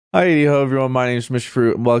Hi, ho, everyone. My name is Mr.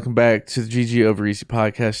 Fruit, and welcome back to the GG Over Easy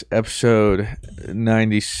podcast, episode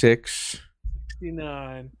 96.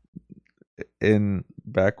 69. In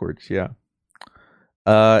backwards, yeah.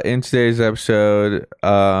 In today's episode,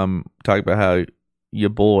 talk about how your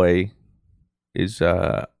boy is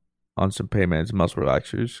on some pain meds, muscle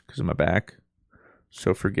relaxers because of my back.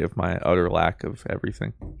 So forgive my utter lack of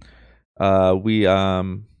everything. What we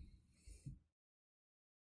talking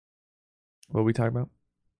about?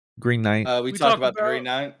 Green Knight. We talk about the Green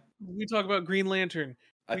Knight. We talk about Green Lantern.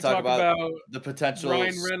 I talk about the potential.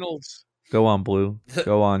 Ryan Reynolds. Go on, Blue.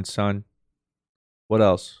 Go on, son. What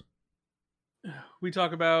else? We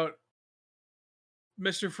talk about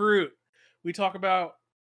Mr. Fruit. We talk about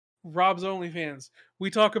Rob's OnlyFans.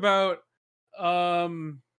 We talk about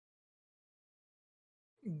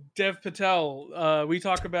Dev Patel. We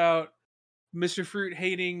talk about Mr. Fruit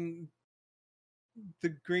hating the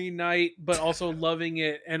Green Knight, but also loving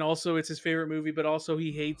it, and also it's his favorite movie, but also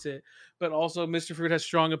he hates it. But also, Mr. Fruit has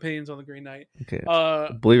strong opinions on the Green Knight. Okay,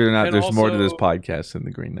 believe it or not, there's more to this podcast than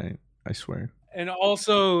the Green Knight. I swear. And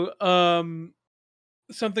also,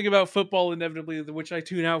 something about football, inevitably, which I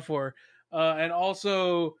tune out for. And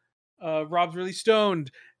also, Rob's really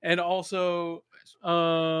stoned, and also,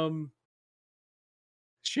 sheesh.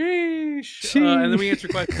 And then we answer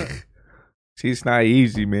questions. See, it's not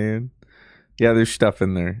easy, man. Yeah, there's stuff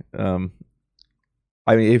in there. I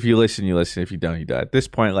mean, if you listen, you listen. If you don't, you die. At this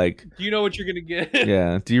point, like... You know what you're going to get.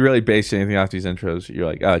 Yeah. Do you really base anything off these intros? You're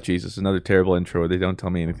like, oh, Jesus, another terrible intro. They don't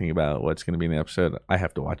tell me anything about what's going to be in the episode. I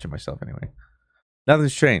have to watch it myself anyway.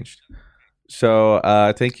 Nothing's changed. So,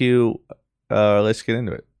 thank you. Let's get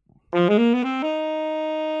into it.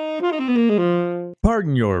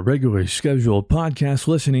 Pardon your regularly scheduled podcast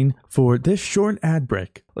listening for this short ad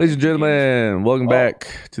break. Ladies and gentlemen, welcome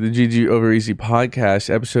back to the GG Over Easy podcast,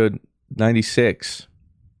 episode 96,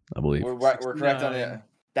 I believe. We're correct on it.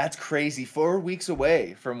 That's crazy. 4 weeks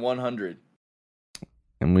away from 100.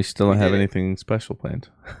 And we still don't have anything special planned.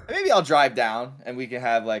 Maybe I'll drive down and we can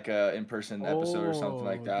have like a in-person episode or something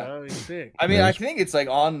like that. That'd be sick. I mean, I think it's like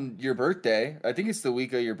on your birthday. I think it's the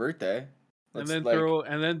week of your birthday. And then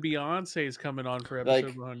Beyonce is coming on for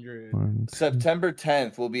episode 100. September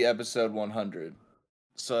 10th will be episode 100.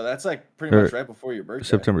 So that's like pretty much right before your birthday.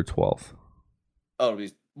 September 12th. Oh,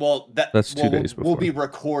 that's 2 days before. We'll be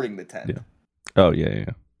recording the 10th. Yeah. Oh, yeah.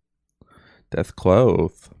 Death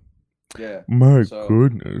close. Yeah. My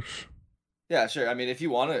goodness. Yeah, sure. I mean, if you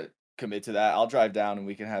want to commit to that, I'll drive down and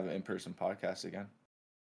we can have an in-person podcast again.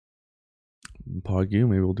 Pog you,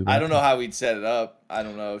 maybe we'll do that. I don't know how we'd set it up. I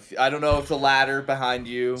don't know if the ladder behind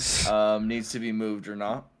you needs to be moved or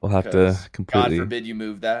not. We'll have to completely. God forbid you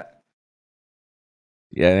move that.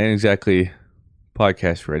 Yeah, it ain't exactly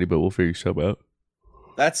podcast ready, but we'll figure something out.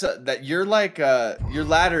 That's that you're like your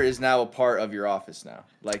ladder is now a part of your office now.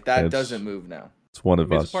 Like that doesn't move now. It's one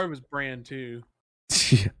of us. It's part of his brand too.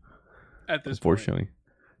 Yeah. At this Unfortunately.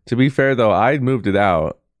 To be fair though, I moved it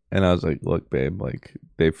out and I was like, look, babe, like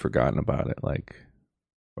they've forgotten about it. Like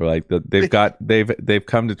or like they've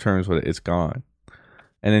come to terms with it, it's gone.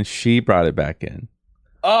 And then she brought it back in.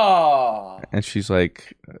 Oh. And she's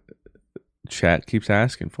like, chat keeps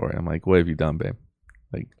asking for it. I'm like, what have you done, babe?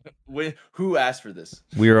 Like who asked for this?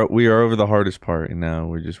 We are over the hardest part and now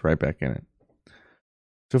we're just right back in it.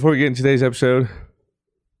 So before we get into today's episode,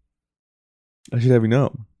 I should have you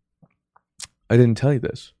know, I didn't tell you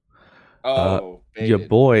this. Your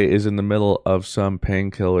boy is in the middle of some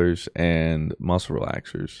painkillers and muscle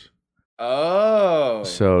relaxers. Oh.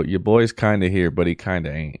 So your boy's kind of here, but he kind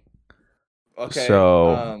of ain't. Okay.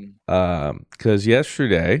 So, because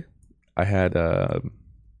yesterday I had a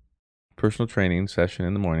personal training session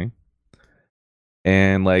in the morning,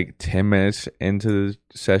 and like 10 minutes into the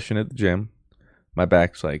session at the gym, my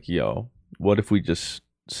back's like, yo, what if we just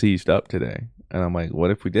seized up today? And I'm like,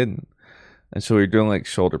 what if we didn't? And so we were doing like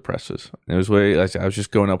shoulder presses. And it was I was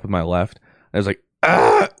just going up with my left. I was like,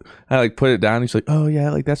 ah! I like put it down. He's like, oh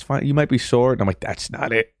yeah, like that's fine. You might be sore. And I'm like, that's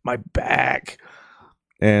not it. My back.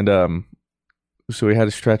 And so we had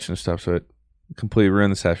to stretch and stuff. So it completely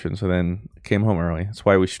ruined the session. So then came home early. That's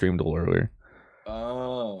why we streamed a little earlier.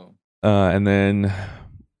 Oh. And then,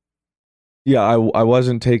 yeah, I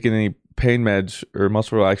wasn't taking any pain meds or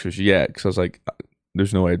muscle relaxers yet because I was like,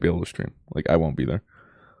 there's no way I'd be able to stream. Like, I won't be there.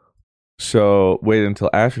 So waited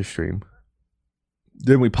until after stream.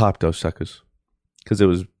 Then we popped those suckers because it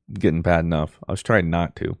was getting bad enough. I was trying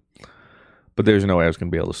not to, but there's no way I was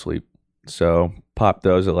going to be able to sleep. So popped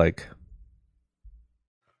those at like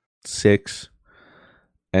 6,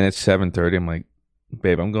 and it's 7:30. I'm like,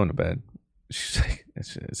 babe, I'm going to bed. She's like,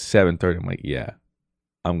 it's 7:30. I'm like, yeah.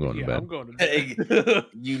 I'm going to Yeah, bed. I'm going to bed.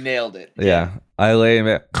 You nailed it. Yeah. I lay in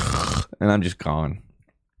bed and I'm just gone.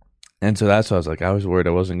 And so that's why I was like, I was worried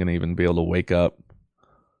I wasn't going to even be able to wake up.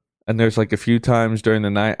 And there's like a few times during the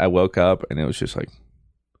night I woke up and it was just like,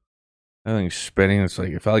 everything's spinning. It's like,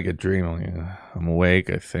 it felt like a dream. I'm awake,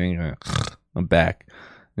 I think. I'm back.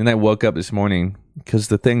 And I woke up this morning because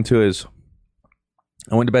the thing too is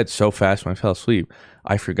I went to bed so fast when I fell asleep,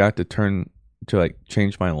 I forgot to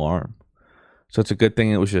change my alarm. So it's a good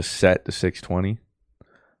thing it was just set to 6:20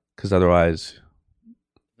 because otherwise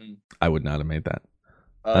I would not have made that.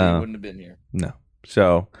 You wouldn't have been here. No.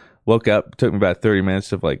 So woke up, took me about 30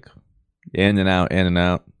 minutes of like in and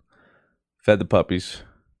out, fed the puppies,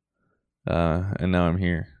 and now I'm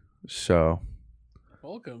here. So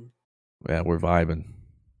Welcome. yeah, we're vibing.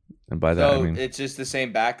 And by that, I mean, it's just the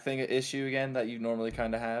same back thing issue again that you normally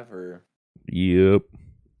kind of have, or? Yep.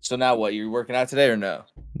 So now what? You're working out today or no?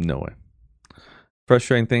 No way.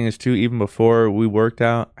 Frustrating thing is too, even before we worked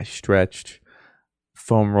out, I stretched,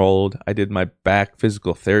 foam rolled. I did my back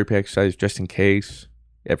physical therapy exercise just in case,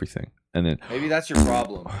 everything. And then maybe that's your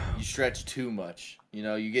problem. You stretch too much. You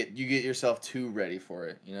know, you get yourself too ready for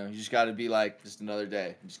it. You know, you just got to be like, just another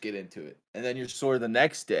day, just get into it, and then you're sore the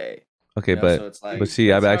next day. Okay, you know, but so it's like, but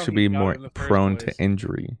see, I'd actually be got more it in the first prone place. to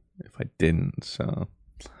injury if I didn't. So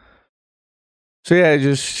yeah, it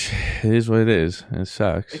is what it is. It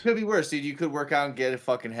sucks. it could be worse, dude. You could work out and get a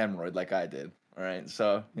fucking hemorrhoid like I did. All right,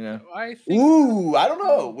 so you know. I think. Ooh, I don't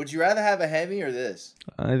know. Would you rather have a Hemi or this?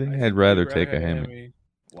 I think I I'd rather you'd take a have Hemi.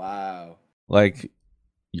 Wow. Like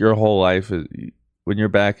your whole life, when your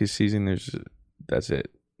back is seizing, that's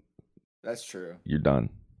it. That's true. You're done.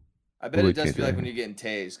 I bet Really it does can't feel do like when you're getting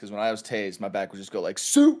tased, because when I was tased, my back would just go like,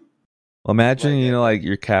 soup. Well, imagine, Like, like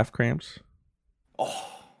your calf cramps. Oh,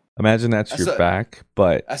 Imagine that's your back,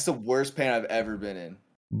 but that's the worst pain I've ever been in.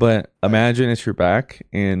 But imagine it's your back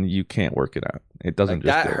and you can't work it out. It doesn't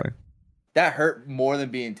Like, just go away. That hurt more than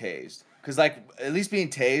being tased. Because, like, at least being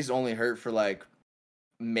tased only hurt for, like,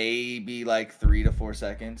 maybe, like, 3 to 4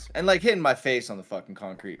 seconds. And, like, hitting my face on the fucking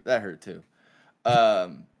concrete. That hurt, too.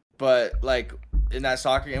 But, like, in that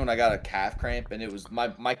soccer game when I got a calf cramp, and it was,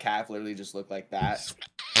 my calf literally just looked like that.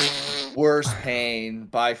 Worst pain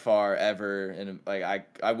by far ever. And, like,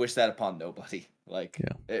 I wish that upon nobody. Like,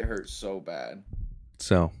 It hurts so bad.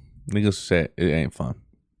 So, needless to say, it ain't fun.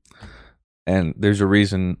 And there's a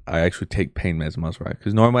reason I actually take pain meds in muscle, right?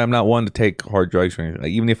 Because normally I'm not one to take hard drugs or anything.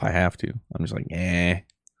 Like, even if I have to, I'm just like, eh.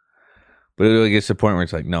 But it really gets to the point where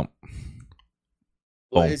it's like, no.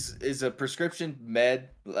 Well, is a prescription med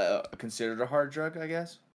considered a hard drug, I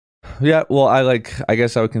guess? Yeah, well, I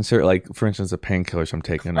guess I would consider, like, for instance, the painkillers I'm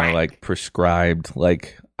taking are, like, prescribed.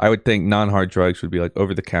 Like, I would think non-hard drugs would be, like,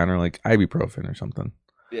 over-the-counter, like ibuprofen or something.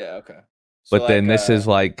 Yeah, okay. So but then this is,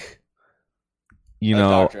 like, you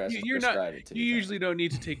know... You usually don't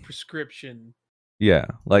need to take prescription. Yeah,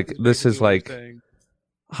 like, this is, like...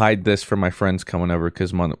 hide this for my friends coming over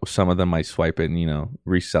because some of them might swipe it and, you know,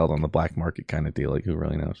 resell it on the black market kind of deal. Like, who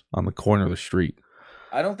really knows? On the corner of the street.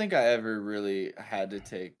 I don't think I ever really had to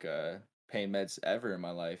take pain meds ever in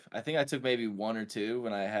my life. I think I took maybe 1 or 2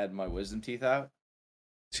 when I had my wisdom teeth out.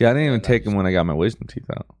 See, I didn't even take them when I got my wisdom teeth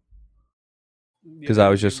out. Because I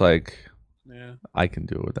was just like, I can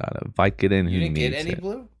do it without it. If I get in, you didn't get any it?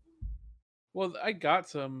 blue? Well, I got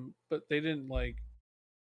some, but they didn't like...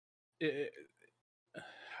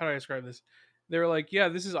 how do I describe this? They were like, yeah,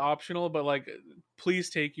 this is optional, but like, please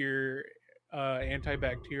take your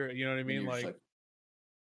antibacterial. You know what I mean? Like,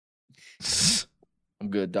 I'm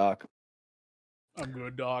good, doc. I'm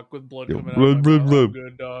good, doc. With blood Yo, coming blood, out. blood, blood. I'm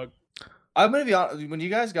good, doc. I'm gonna be honest. When you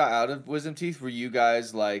guys got out of wisdom teeth, were you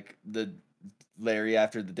guys like the Larry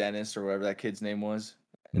after the dentist or whatever that kid's name was?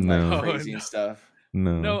 And No. like crazy and stuff.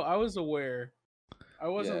 No, I was aware. I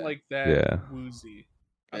wasn't like that woozy.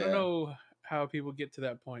 I don't know how people get to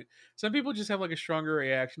that point. Some people just have like a stronger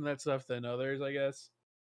reaction to that stuff than others, I guess.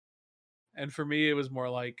 And for me, it was more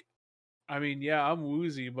like, I mean, yeah, I'm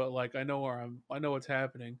woozy, but like I know what's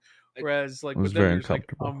happening. Whereas like with them, like,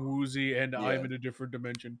 I'm woozy and I'm in a different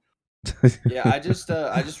dimension. Yeah, I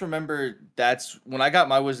just remember that's when I got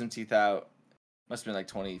my wisdom teeth out. Must have been like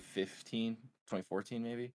 2015, 2014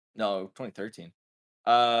 maybe. No, 2013.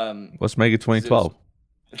 Let's make it 2012.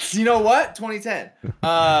 You know what? 2010. Do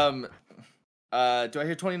I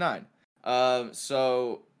hear 29?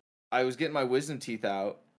 So I was getting my wisdom teeth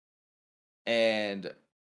out, and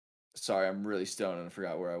sorry, I'm really stoned and I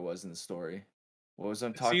forgot where I was in the story. What was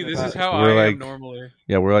I talking about? See, this is how I am normally.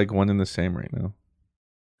 Yeah, we're like one and the same right now.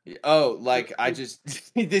 Oh, like I just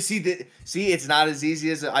see, it's not as easy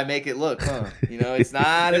as I make it look, huh? You know, it's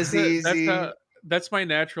not as easy. That's my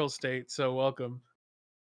natural state. So welcome.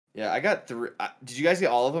 Yeah, I got 3. Did you guys get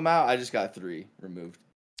all of them out? I just got 3 removed.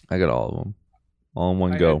 I got all of them, all in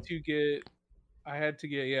one I go. had to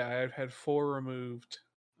get. Yeah, I had 4 removed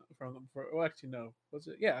from them. Well, actually, no. Was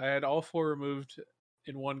it? Yeah, I had all 4 removed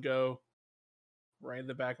in one go, right in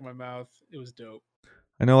the back of my mouth. It was dope.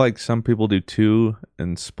 I know, like some people do 2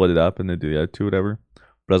 and split it up, and then do the other 2, whatever.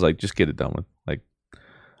 But I was like, just get it done with. Like,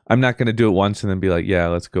 I'm not gonna do it once and then be like, yeah,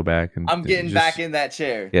 let's go back and. I'm getting back in that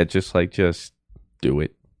chair. Yeah, just do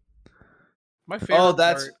it. My favorite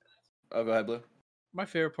part. Oh, go ahead, Blue. My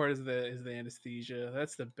favorite part is the anesthesia.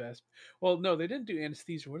 That's the best. Well, no, they didn't do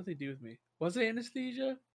anesthesia. What did they do with me? Was it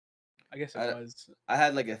anesthesia? I guess it was. I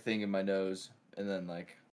had like a thing in my nose, and then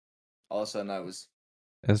like all of a sudden I was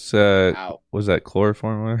It's out. Was that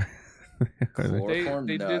chloroform? Or Chloroform?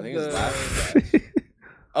 They No, did I think it was the- laughing gas.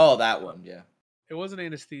 Oh, that one, yeah. It wasn't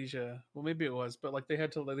anesthesia. Well, maybe it was, but like they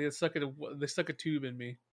stuck a tube in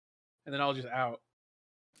me, and then I was just out.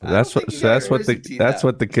 That's what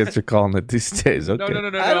the kids are calling it these days. Okay.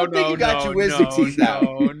 No. I don't think you got your wisdom teeth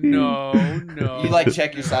out. No. You like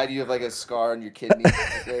check your side. You have like a scar on your kidney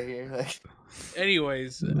right here. Like.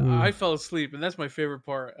 Anyways, I fell asleep, and that's my favorite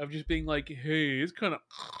part of just being like, "Hey, it's kind of."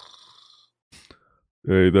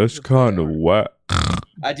 Hey, that's kind of wet.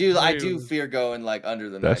 I do fear going like under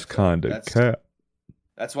the knife. That's kind of cat.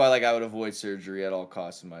 That's why like I would avoid surgery at all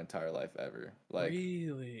costs in my entire life ever. Like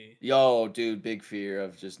really, yo, dude, big fear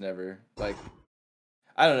of just never like.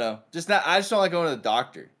 I don't know, I just don't like going to the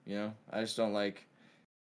doctor. You know, I just don't like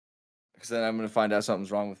because then I'm gonna find out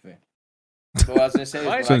something's wrong with me. So what I was gonna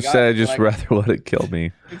say is so instead, I just rather let it kill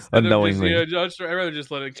me unknowingly. I'd rather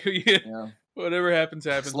just let it kill you. Yeah. Whatever happens,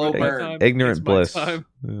 happens. Slow burn. Ignorant bliss. Yeah.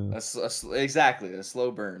 Exactly, a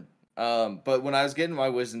slow burn. But when I was getting my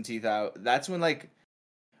wisdom teeth out, that's when like,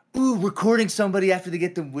 recording somebody after they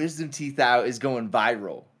get the wisdom teeth out is going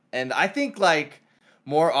viral. And I think like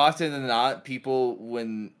more often than not, people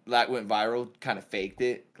when that went viral kind of faked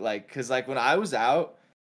it. Like, cause like when I was out,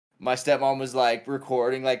 my stepmom was like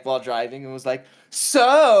recording like while driving and was like,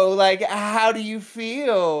 "So like, how do you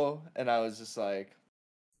feel?" And I was just like,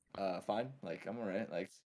 fine, like I'm alright,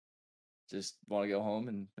 like just want to go home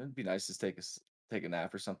and it'd be nice to take a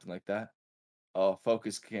nap or something like that. Oh,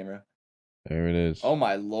 focus camera. There it is. Oh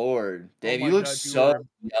my lord, Dave, my you look God, so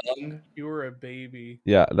young. You were a baby.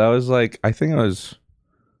 Yeah, that was like I think I was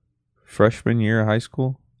freshman year of high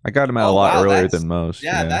school. I got them out a lot earlier than most.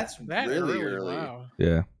 Yeah, that's that really early. Wow.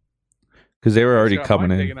 Yeah, because they were already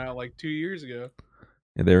coming in. Taken out like 2 years ago.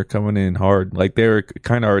 Yeah, they were coming in hard. Like they were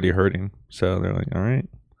kind of already hurting. So they're like, all right.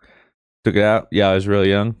 Took it out. Yeah, I was really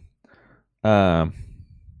young.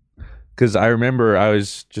 Because I remember I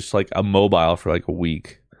was just like immobile for like a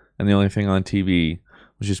week. And the only thing on TV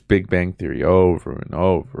was just Big Bang Theory over and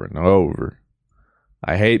over and over.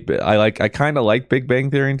 I kind of liked Big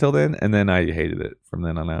Bang Theory until then. And then I hated it from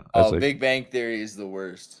then on out. Big Bang Theory is the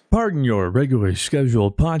worst. Pardon your regularly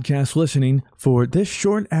scheduled podcast listening for this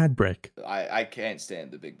short ad break. I can't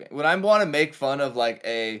stand the Big Bang. When I want to make fun of like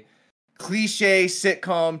a cliche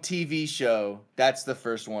sitcom TV show, that's the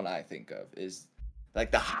first one I think of is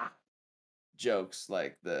like the jokes,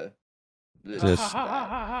 like the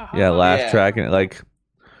laugh track and like,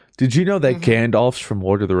 did you know that Gandalf's from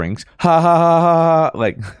Lord of the Rings? Ha ha ha ha ha!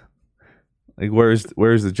 Like where's the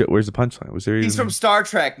punchline? Was there? He's from Star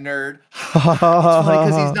Trek, nerd. Ha ha ha! It's funny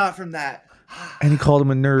because he's not from that. And he called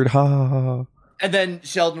him a nerd. Ha ha ha! And then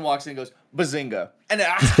Sheldon walks in and goes, "Bazinga!" And then,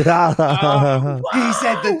 he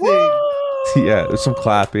said the thing. Yeah, there's some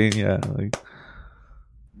clapping. Yeah, like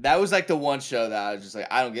that was like the one show that I was just like,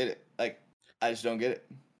 I don't get it. Like, I just don't get it.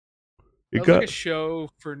 That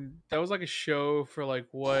was like a show for like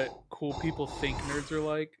what cool people think nerds are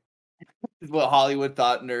like. What Hollywood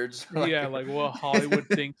thought nerds were like. Yeah, like what Hollywood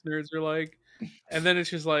thinks nerds are like. And then it's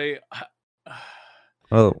just like,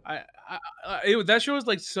 that show was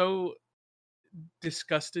like so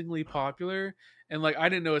disgustingly popular, and like I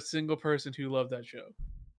didn't know a single person who loved that show.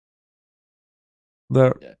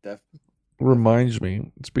 That definitely reminds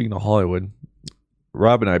me, speaking of Hollywood,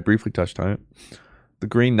 Rob and I briefly touched on it. The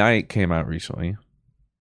Green Knight came out recently,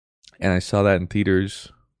 and I saw that in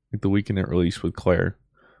theaters like the weekend it released with Claire,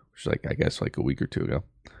 which is like I guess like a week or two ago.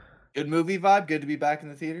 Good movie vibe. Good to be back in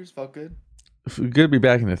the theaters. Felt good. Good to be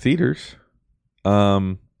back in the theaters.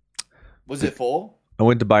 Was it full? I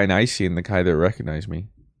went to buy an icy, and the guy there recognized me.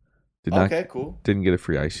 Cool. Didn't get a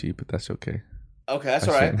free icy, but that's okay. Okay, that's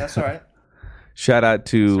all right. That's all right. Shout out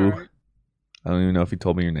to, I don't even know if he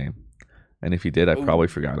told me your name. And if he did, I probably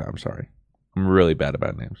forgot it. I'm sorry. I'm really bad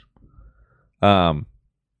about names.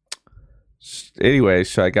 Anyway,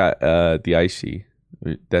 so I got the icy.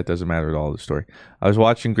 That doesn't matter at all, the story. I was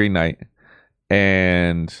watching Green Knight,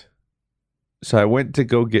 And so I went to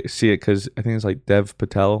go see it because I think it's like Dev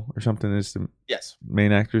Patel or something is the Yes.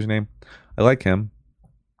 main actor's name. I like him.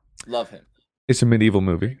 Love him. It's a medieval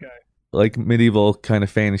movie. Great guy. Like medieval kind of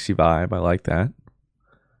fantasy vibe. I like that.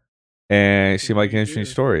 And it seemed like an interesting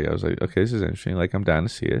Yeah. story. I was like, okay, this is interesting. Like, I'm down to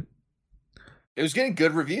see it. It was getting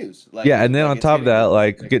good reviews. Like, Yeah, and then like, on it's top of getting that, good-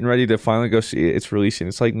 like getting ready to finally go see it, it's releasing.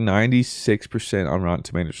 It's like 96% on Rotten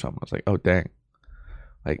Tomatoes or something. I was like, oh dang.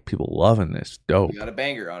 Like people loving this. Dope. we got a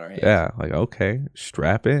banger on our hands. Yeah, like okay,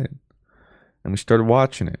 strap in. And we started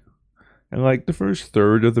watching it. And like the first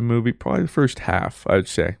third of the movie, probably the first half, I'd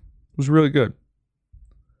say, was really good.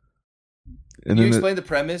 Can you explain the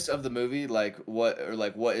premise of the movie? Like what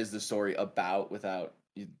is the story about without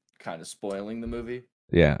you kind of spoiling the movie?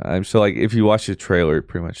 Yeah, so like if you watch the trailer, it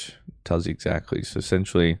pretty much tells you exactly. So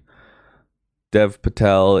essentially, Dev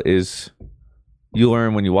Patel is, you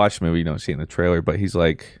learn when you watch the movie, you don't see it in the trailer, but he's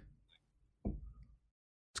like,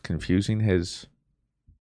 it's confusing. His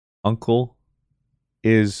uncle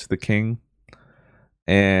is the king,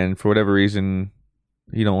 and for whatever reason,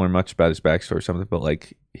 you don't learn much about his backstory or something, but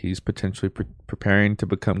like he's potentially preparing to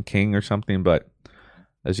become king or something, but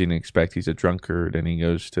as you can expect, he's a drunkard, and he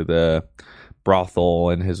goes to the brothel,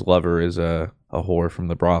 and his lover is a whore from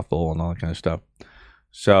the brothel and all that kind of stuff.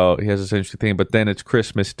 So he has this interesting thing, but then it's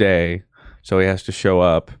Christmas Day, so he has to show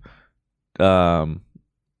up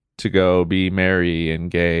to go be merry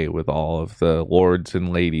and gay with all of the lords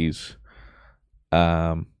and ladies,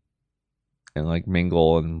 and like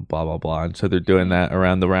mingle and blah blah blah. And so they're doing that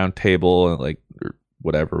around the round table and like or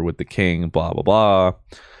whatever with the king, blah blah blah.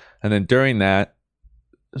 And then during that,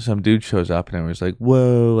 some dude shows up and everyone's like,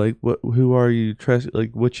 "Whoa, like what? Who are you?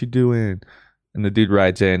 Like what you doing?" And the dude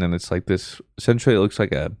rides in, and it's like this. Essentially, it looks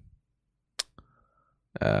like a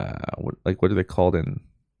what are they called in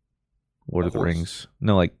Lord of the horse? Rings?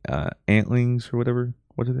 No, like antlings or whatever.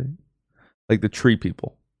 What are they? Like the tree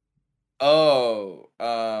people, Oh,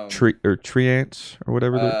 tree ants or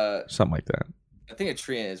whatever. Something like that. I think a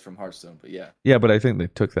tree is from Hearthstone, but yeah. Yeah, but I think they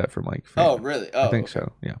took that from like. Oh, fandom. really? Oh, I think okay.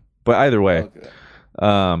 so. Yeah, but either way,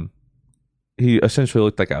 Okay. he essentially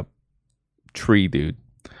looked like a tree dude,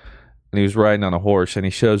 and he was riding on a horse, and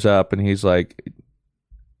he shows up, and he's like,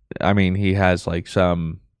 I mean, he has like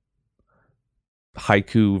some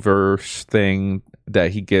haiku verse thing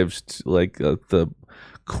that he gives to, like the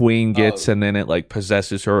queen gets, and then it like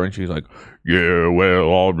possesses her, and she's like, yeah, well,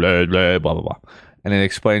 all blah blah blah blah blah, and it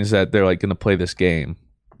explains that they're like gonna play this game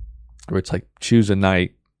where it's like choose a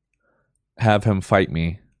knight, have him fight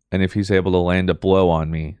me, and if he's able to land a blow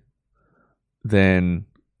on me, then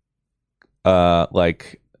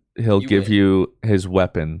like he'll You give win. you his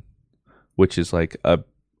weapon, which is like a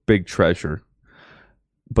big treasure.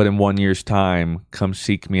 But in 1 year's time, come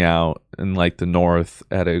seek me out in like the north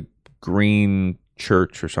at a green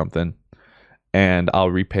church or something, and I'll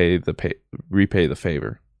repay the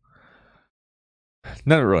favor.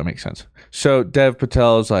 None of it really makes sense. So Dev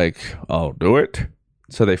Patel is like, "I'll do it."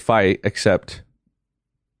 So they fight, except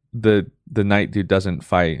the knight dude doesn't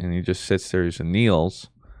fight, and he just sits there and kneels,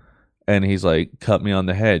 and he's like, "Cut me on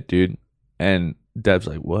the head, dude." And Dev's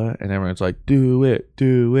like, "What?" And everyone's like, do it,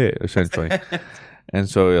 essentially. And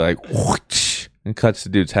so he like whoosh, and cuts the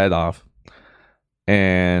dude's head off.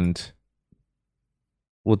 And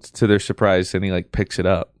well, to their surprise, then he like picks it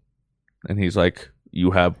up, and he's like,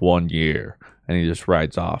 "You have 1 year," and he just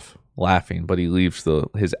rides off laughing. But he leaves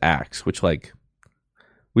his axe, which like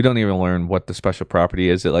we don't even learn what the special property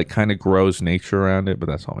is. It like kind of grows nature around it, but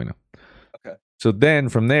that's all we know. Okay. So then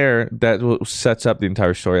from there, that sets up the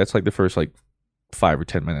entire story. That's like the first like 5 or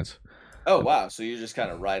 10 minutes. Oh, wow. So you're just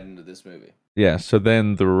kind of right into this movie. Yeah. So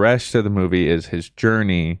then the rest of the movie is his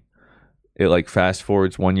journey. It like fast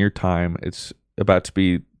forwards 1 year time. It's about to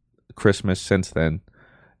be Christmas since then.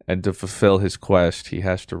 And to fulfill his quest, he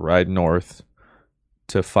has to ride north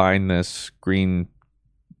to find this green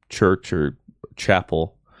church or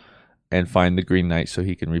chapel and find the Green Knight so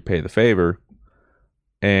he can repay the favor.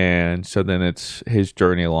 And so then it's his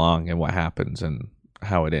journey along and what happens and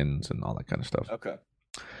how it ends and all that kind of stuff. Okay.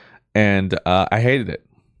 And I hated it.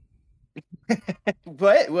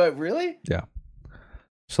 What? Really? Yeah.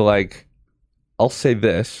 So like, I'll say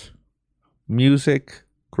this: music,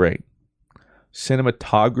 great;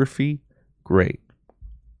 cinematography, great;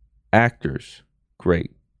 actors,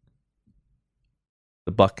 great.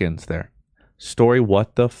 The buck ends there. Story,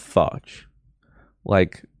 what the fudge?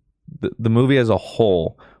 Like, the movie as a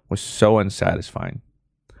whole was so unsatisfying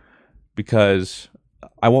because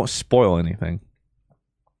I won't spoil anything.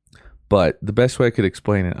 But the best way I could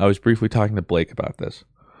explain it, I was briefly talking to Blake about this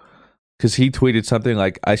because he tweeted something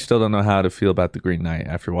like, I still don't know how to feel about The Green Knight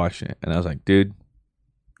after watching it. And I was like, dude.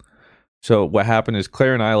 So what happened is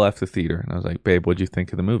Claire and I left the theater. And I was like, babe, what'd you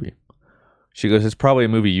think of the movie? She goes, it's probably a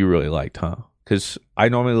movie you really liked, huh? Because I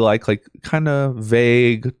normally like kind of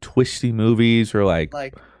vague, twisty movies or like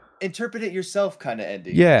interpret it yourself kind of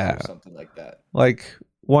ending. Yeah. Or something like that. Like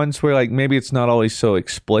ones where like maybe it's not always so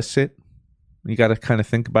explicit. You got to kind of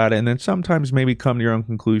think about it. And then sometimes maybe come to your own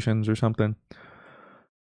conclusions or something.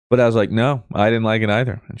 But I was like, no, I didn't like it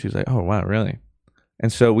either. And she's like, oh, wow, really?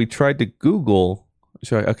 And so we tried to Google.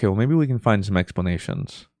 So, okay, well, maybe we can find some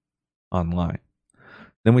explanations online.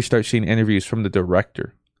 Then we start seeing interviews from the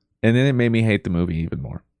director. And then it made me hate the movie even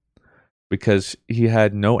more. Because he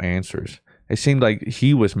had no answers. It seemed like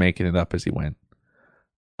he was making it up as he went.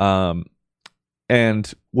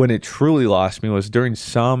 And when it truly lost me was during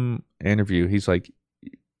some interview, he's like,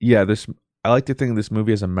 yeah, I like to think of this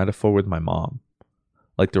movie as a metaphor with my mom.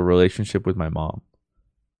 Like the relationship with my mom.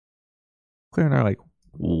 Claire and I are like,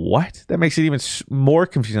 what? That makes it even more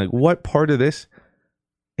confusing. Like, what part of this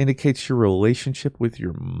indicates your relationship with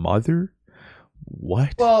your mother?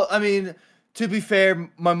 What? Well, I mean, to be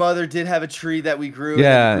fair, my mother did have a tree that we grew.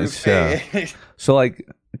 Yeah, so like,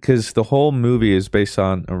 because the whole movie is based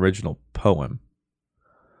on original poem,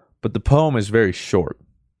 but the poem is very short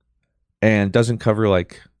and doesn't cover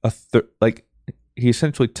like like he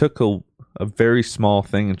essentially took a very small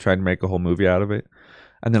thing and tried to make a whole movie out of it.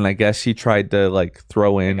 And then I guess he tried to like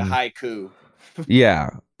throw in like a haiku.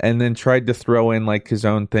 Yeah. And then tried to throw in like his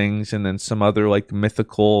own things and then some other like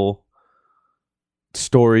mythical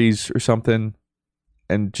stories or something.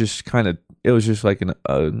 And just kind of, it was just like an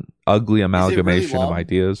ugly amalgamation really of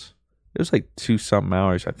ideas. It was like 2-something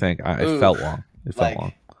hours, I think. It felt long. It felt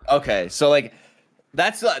long. Okay. So like,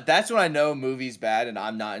 that's when I know movie's bad and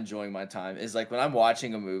I'm not enjoying my time. Is like when I'm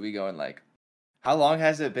watching a movie going like, how long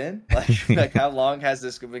has it been? Like how long has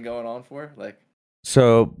this been going on for? Like,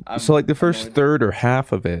 so like the first third or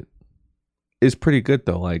half of it is pretty good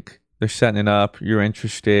though. Like they're setting it up, you're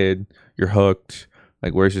interested, you're hooked.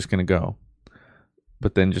 Like where's this gonna go?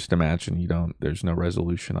 But then just imagine there's no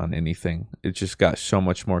resolution on anything. It just got so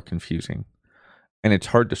much more confusing. And it's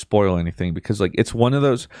hard to spoil anything because like it's one of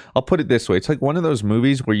those, I'll put it this way. It's like one of those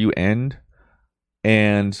movies where you end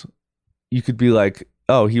and you could be like,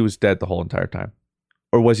 oh, he was dead the whole entire time.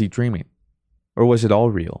 Or was he dreaming? Or was it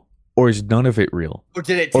all real? Or is none of it real? Or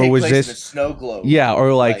did it take place in a snow globe? Yeah,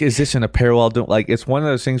 or like is this in a parallel? Like it's one of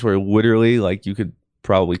those things where literally like you could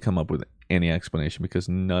probably come up with any explanation because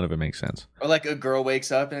none of it makes sense. Or like a girl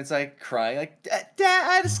wakes up and it's like crying like, Dad,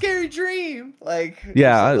 I had a scary dream. Like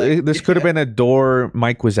yeah, this could have been a door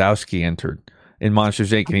Mike Wazowski entered in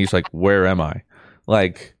Monsters Inc. and he's like, where am I?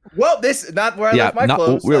 Like, well, this not where I left my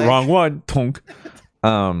clothes. We're wrong one. Tonk.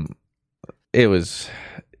 It was.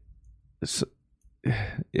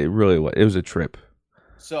 It really was. It was a trip.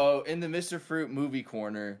 So in the Mr. Fruit movie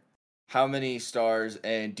corner, how many stars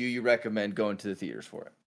and do you recommend going to the theaters for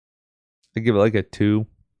it? I give it like a 2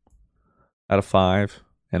 out of 5,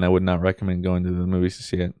 and I would not recommend going to the movies to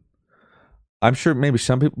see it. I'm sure maybe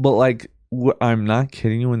some people, but like I'm not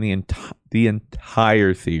kidding you. In the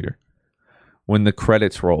entire theater, when the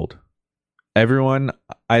credits rolled, everyone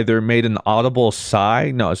either made an audible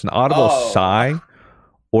sigh. No, it's an audible sigh,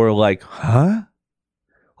 or like, huh?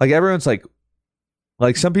 Like everyone's like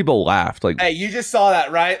some people laughed. Like, hey, you just saw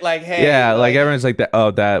that, right? Like, hey, yeah, like everyone's like that.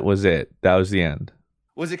 Oh, that was it. That was the end.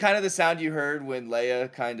 Was it kind of the sound you heard when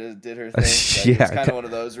Leia kind of did her thing? Like, yeah, it's kind of one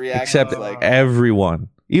of those reactions. Except like everyone,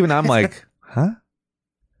 even I'm like, huh?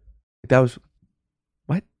 That was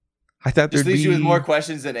what? I thought just there'd leaves be you with more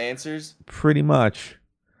questions than answers. Pretty much,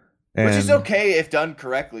 which is okay if done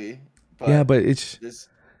correctly. But yeah, but it's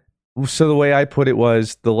so the way I put it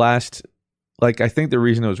was the last. Like I think the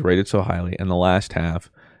reason it was rated so highly in the last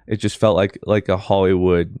half, it just felt like a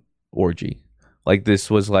Hollywood orgy. Like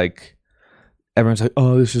this was like. Everyone's like,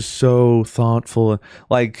 "Oh, this is so thoughtful."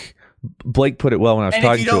 Like Blake put it well when I was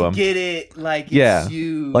talking to him. And if you don't get it, like yeah, it's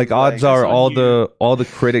you. Like odds are all the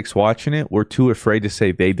critics watching it were too afraid to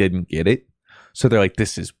say they didn't get it, so they're like,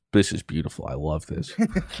 "This is beautiful. I love this."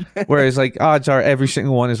 Whereas like odds are every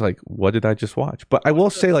single one is like, "What did I just watch?" But I will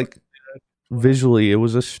say like visually, it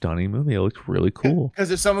was a stunning movie. It looked really cool. Because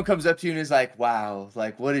if someone comes up to you and is like, "Wow,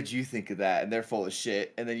 like what did you think of that?" and they're full of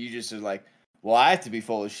shit, and then you just are like. Well, I have to be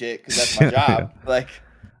full of shit because that's my job. Yeah. Like,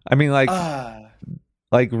 I mean, like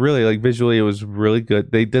really, like visually, it was really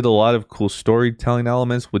good. They did a lot of cool storytelling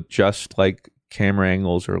elements with just like camera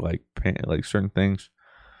angles or like certain things.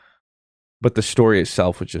 But the story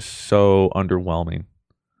itself was just so underwhelming.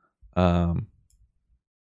 And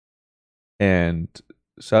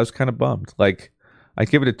so I was kind of bummed. Like, I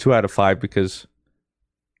give it a 2 out of 5 because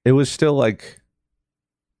it was still like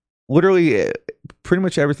literally pretty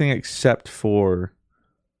much everything except for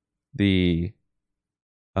the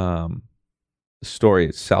story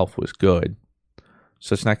itself was good.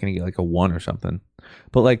 So it's not going to get like a 1 or something.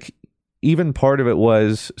 But like even part of it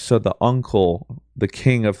was, so the uncle, the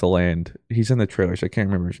king of the land, he's in the trailers. I can't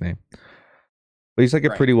remember his name. But he's like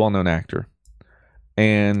a pretty well-known actor.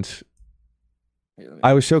 And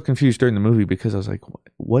I was so confused during the movie because I was like,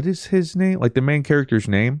 what is his name? Like the main character's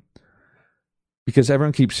name? Because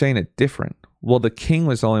everyone keeps saying it different. Well, the king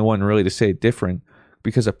was the only one really to say it different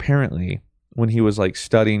because apparently when he was like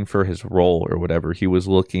studying for his role or whatever, he was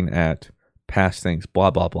looking at past things,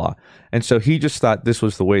 blah, blah, blah. And so he just thought this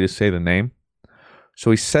was the way to say the name.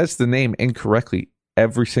 So he says the name incorrectly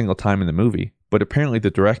every single time in the movie. But apparently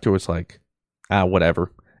the director was like,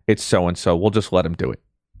 whatever. It's so-and-so. We'll just let him do it.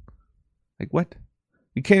 Like, what?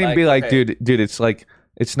 You can't even be like, okay. dude, it's like,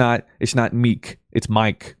 it's not Meek. It's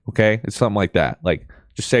Mike, okay? It's something like that. Like,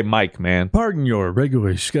 just say Mike, man. Pardon your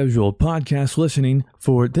regularly scheduled podcast listening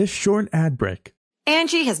for this short ad break.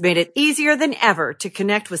 Angie has made it easier than ever to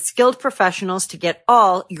connect with skilled professionals to get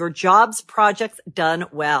all your jobs projects done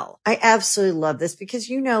well. I absolutely love this because,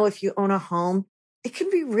 if you own a home, it can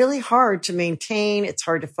be really hard to maintain. It's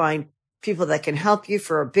hard to find people that can help you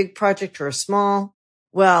for a big project or a small.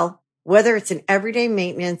 Well, whether it's in everyday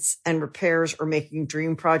maintenance and repairs or making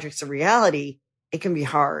dream projects a reality, it can be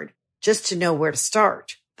hard just to know where to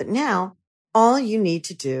start. But now all you need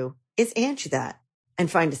to do is Angie that and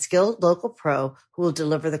find a skilled local pro who will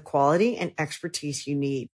deliver the quality and expertise you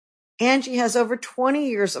need. Angie has over 20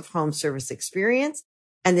 years of home service experience,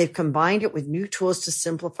 and they've combined it with new tools to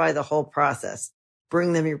simplify the whole process.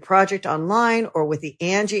 Bring them your project online or with the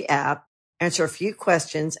Angie app, answer a few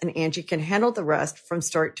questions, and Angie can handle the rest from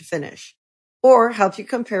start to finish. Or help you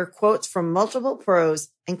compare quotes from multiple pros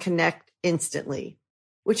and connect instantly,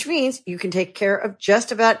 which means you can take care of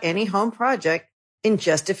just about any home project in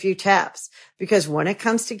just a few taps. Because when it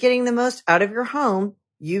comes to getting the most out of your home,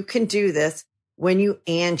 you can do this when you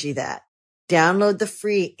Angie that. Download the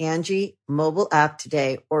free Angie mobile app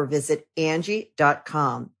today or visit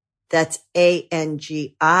Angie.com. That's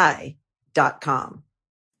ANGI.com.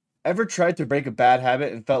 Ever tried to break a bad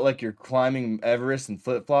habit and felt like you're climbing Everest in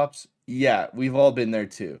flip-flops? Yeah, we've all been there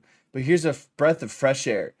too. But here's a breath of fresh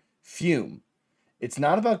air. Fume. It's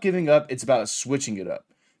not about giving up, it's about switching it up.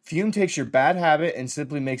 Fume takes your bad habit and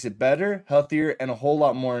simply makes it better, healthier, and a whole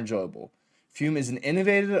lot more enjoyable. Fume is an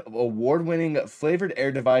innovative, award-winning flavored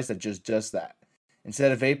air device that does that.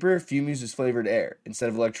 Instead of vapor, Fume uses flavored air. Instead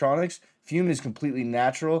of electronics, Fume is completely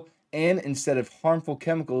natural. And instead of harmful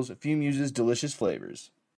chemicals, Fume uses delicious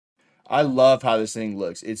flavors. I love how this thing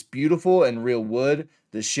looks. It's beautiful and real wood.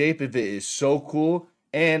 The shape of it is so cool,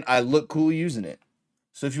 and I look cool using it.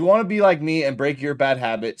 So if you want to be like me and break your bad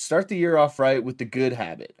habit, start the year off right with the good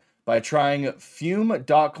habit by trying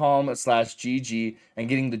fume.com/GG and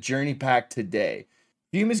getting the journey pack today.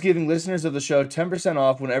 Fume is giving listeners of the show 10%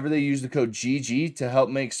 off whenever they use the code GG to help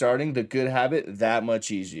make starting the good habit that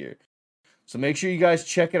much easier. So make sure you guys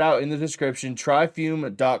check it out in the description. Try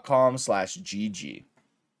fume.com/GG.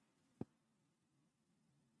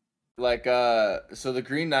 So the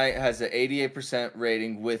Green Knight has an 88%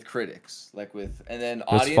 rating with critics, and then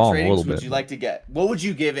audience ratings. Would you like to get? What would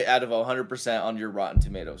you give it out of 100% on your Rotten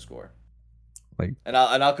Tomato score? And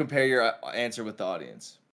I'll compare your answer with the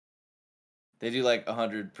audience. They do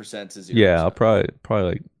 100% to 0%. Yeah, I'll probably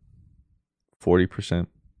like 40%.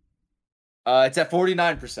 It's at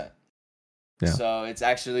 49%. Yeah. So it's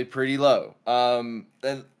actually pretty low. And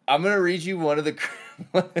I'm gonna read you one of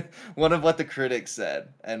what the critics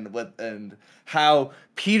said and how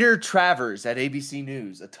Peter Travers at ABC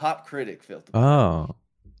News, a top critic, felt about it.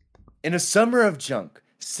 In a summer of junk,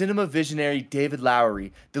 cinema visionary David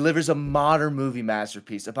Lowery delivers a modern movie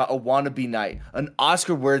masterpiece about a wannabe knight, an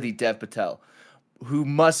Oscar-worthy Dev Patel, who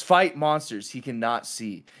must fight monsters he cannot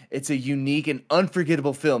see. It's a unique and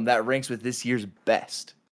unforgettable film that ranks with this year's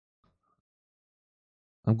best.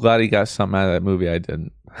 I'm glad he got something out of that movie I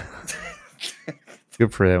didn't.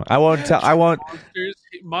 Good for him. I won't.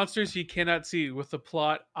 Monsters he cannot see with the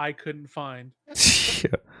plot I couldn't find.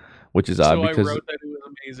 Yeah. Which is odd because I wrote that it was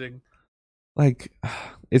amazing.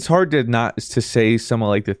 It's hard to say some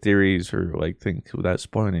of the theories or think without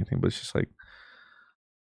spoiling anything, but it's just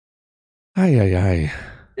Ay.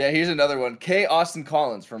 Yeah, here's another one. K. Austin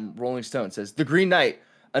Collins from Rolling Stone says, "The Green Knight,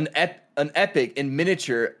 an epic in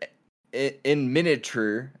miniature,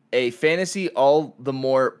 a fantasy all the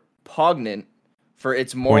more poignant for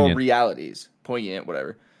its moral realities, poignant,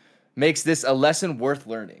 whatever, makes this a lesson worth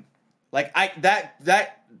learning."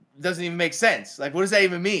 That doesn't even make sense. Like, what does that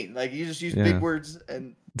even mean? Like, you just use big words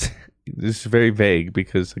and this is very vague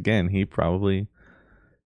because again, he probably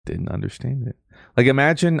didn't understand it. Like,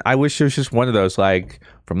 imagine, I wish there was just one of those, like,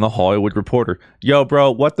 from the Hollywood Reporter. Yo,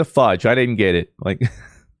 bro, what the fudge? I didn't get it. Like,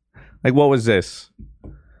 like what was this?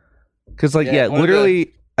 Because, like,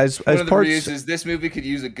 literally, as parts reviews is this movie could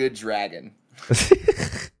use a good dragon.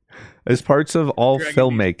 as parts of all Dragon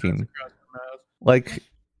filmmaking, like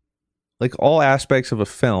all aspects of a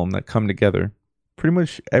film that come together, pretty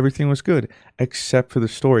much everything was good except for the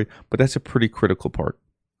story. But that's a pretty critical part.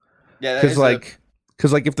 Yeah, because like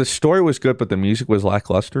if the story was good but the music was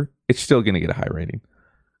lackluster, it's still gonna get a high rating.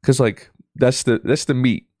 Because like that's the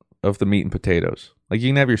meat of the meat and potatoes. Like, you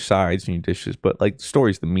can have your sides and your dishes, but like the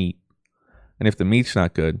story's the meat. And if the meat's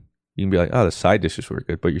not good, you can be like, oh, the side dishes were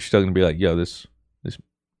good, but you're still gonna be like, yo, this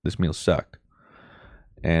meal sucked.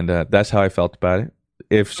 And that's how I felt about it.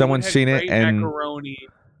 If someone's seen it and macaroni,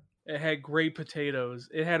 it had great potatoes,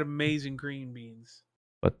 it had amazing green beans,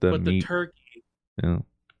 but the meat, turkey,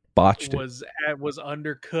 botched was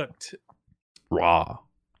undercooked. raw.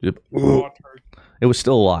 Raw turkey. It was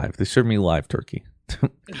still alive. They served me live turkey.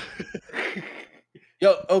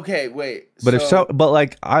 Yo, okay, wait. But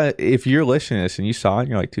if you're listening to this and you saw it and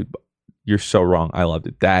you're like, dude, you're so wrong. I loved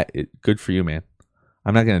it. Good for you, man.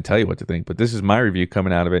 I'm not going to tell you what to think, but this is my review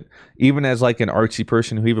coming out of it. Even as like an artsy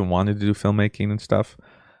person who even wanted to do filmmaking and stuff,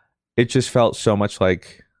 it just felt so much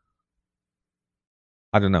like,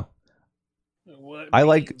 I don't know. I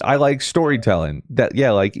like storytelling.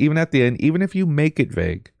 Like even at the end, even if you make it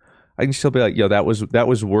vague, I can still be like, yo, that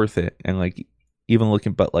was worth it. And like even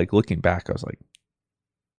looking back, I was like,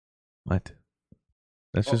 what?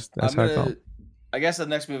 That's how I felt. I guess the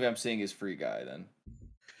next movie I'm seeing is Free Guy. Then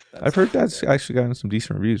I've heard that's actually gotten some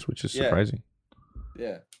decent reviews, which is surprising.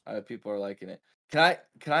 Yeah, people are liking it. Can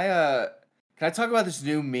I talk about this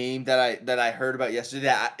new meme that I heard about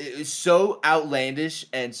yesterday? It was so outlandish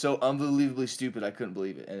and so unbelievably stupid. I couldn't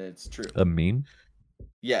believe it, and it's true. A meme?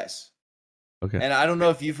 Yes. Okay. And I don't know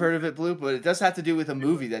if you've heard of it, Blue, but it does have to do with a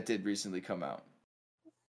movie that did recently come out.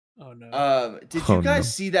 Oh no! Did you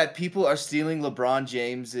guys see that people are stealing LeBron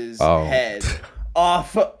James's head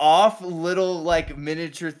off little like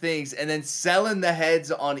miniature things and then selling the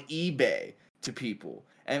heads on eBay to people?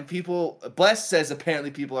 And Bless says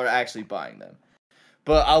apparently people are actually buying them.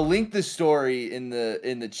 But I'll link the story in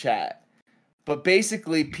the chat. But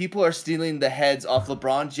basically, people are stealing the heads off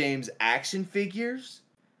LeBron James action figures.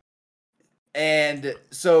 And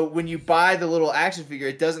so when you buy the little action figure,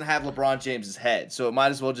 it doesn't have LeBron James's head. So it might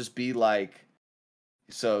as well just be like...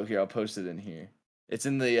 So here, I'll post it in here. It's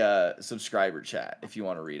in the subscriber chat if you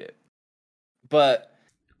want to read it. But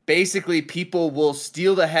basically, people will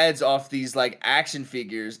steal the heads off these like action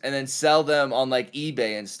figures and then sell them on like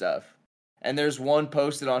eBay and stuff. And there's one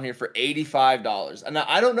posted on here for $85. And now,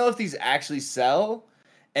 I don't know if these actually sell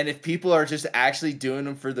and if people are just actually doing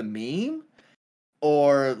them for the meme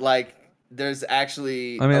or like... There's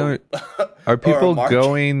actually... I mean, are people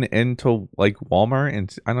going into like Walmart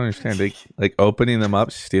and I don't understand. They like opening them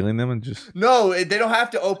up, stealing them, and just... No, they don't have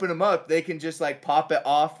to open them up. They can just like pop it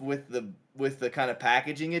off with the kind of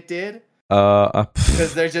packaging it did.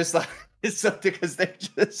 Because they're just like because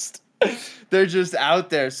they're just out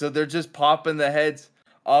there, so they're just popping the heads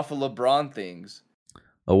off of LeBron things.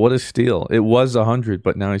 Oh, what a steal! It was 100,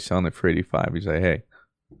 but now he's selling it for 85. He's like, hey.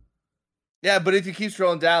 Yeah, but if you keep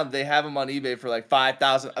scrolling down, they have them on eBay for like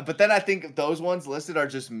 5,000. But then I think those ones listed are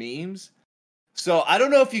just memes. So I don't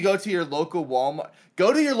know if you go to your local Walmart.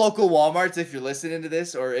 Go to your local Walmarts if you're listening to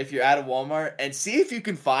this or if you're at a Walmart and see if you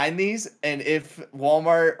can find these and if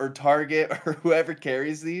Walmart or Target or whoever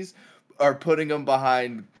carries these are putting them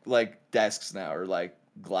behind like desks now or like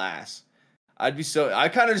glass. I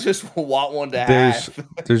kind of just want one to have.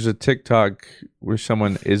 There's a TikTok where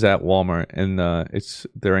someone is at Walmart and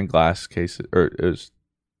they're in glass cases or it was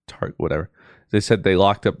Target, whatever. They said they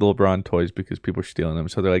locked up the LeBron toys because people are stealing them,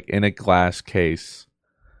 so they're like in a glass case.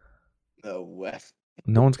 No way.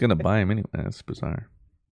 No one's gonna buy them anyway. That's bizarre.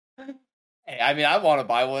 Hey, I mean, I want to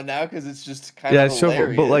buy one now because it's just kind of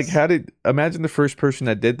hilarious. But like, imagine the first person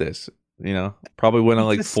that did this? You know, probably went on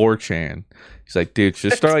like 4chan. He's like, dude,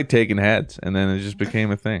 just start like taking heads, and then it just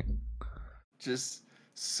became a thing. Just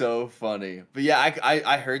so funny. But yeah,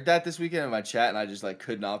 I heard that this weekend in my chat, and I just like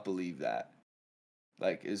could not believe that.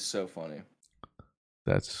 Like, it's so funny.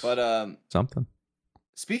 That's something.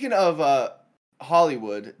 Speaking of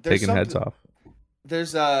Hollywood, taking heads off.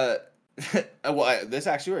 There's well, this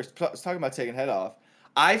actually works. Let's talk about taking head off.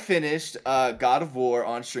 I finished God of War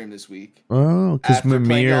on stream this week. Oh, because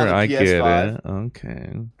Mimir, I get it.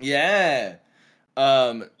 Okay. Yeah.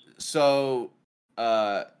 So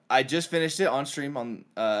I I just finished it on stream on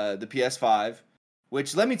the PS5,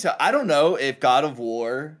 which let me tell, I don't know if God of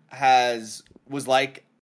War was like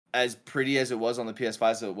as pretty as it was on the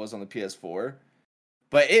PS5 as it was on the PS4,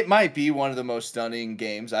 but it might be one of the most stunning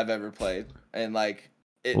games I've ever played. And like,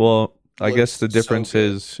 Well, I guess the looks so difference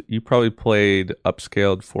good. is you probably played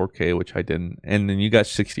upscaled 4K, which I didn't, and then you got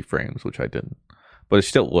 60 frames, which I didn't, but it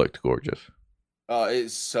still looked gorgeous. Oh,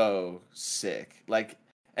 it's so sick. Like,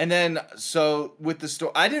 and then so with the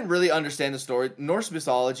story, I didn't really understand the story. Norse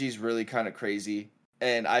mythology is really kind of crazy,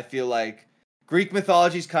 and I feel like Greek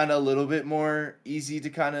mythology is kind of a little bit more easy to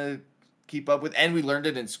kind of keep up with, and we learned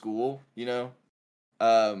it in school.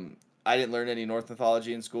 I didn't learn any Norse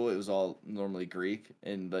mythology in school. It was all normally Greek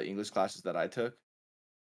in the English classes that I took.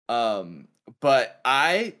 But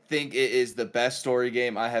I think it is the best story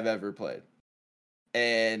game I have ever played.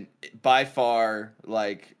 And by far,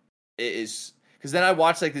 like, it is, because then I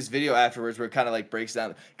watched like this video afterwards where it kind of like breaks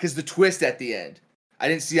down, because the twist at the end, I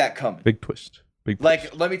didn't see that coming. Big twist.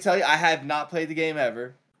 Like, let me tell you, I have not played the game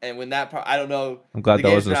ever, and when that part, I don't know. I'm glad the that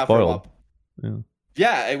game's wasn't been out for a spoiled. while.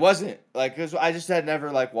 Yeah, it wasn't, like, because I just had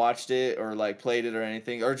never like watched it or like played it or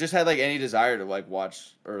anything, or just had like any desire to like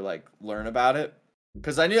watch or like learn about it,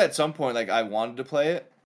 because I knew at some point like I wanted to play it.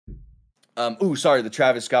 Sorry, the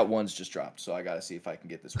Travis Scott one's just dropped, so I gotta see if I can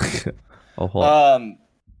get this one. Oh, hold on.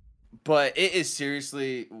 But it is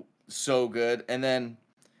seriously so good, and then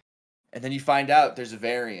you find out there's a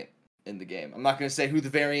variant in the game. I'm not gonna say who the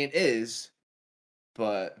variant is,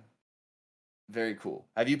 but very cool.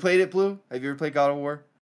 Have you played it, Blue? Have you ever played God of War?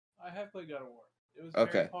 I have played God of War. It was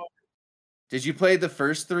Okay. very popular. Did you play the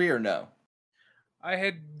first 3 or no? I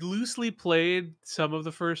had loosely played some of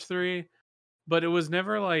the first 3, but it was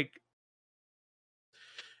never like.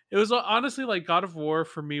 It was honestly like God of War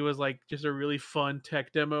for me was like just a really fun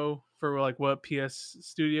tech demo for like what PS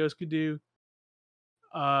Studios could do.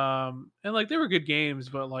 And like they were good games,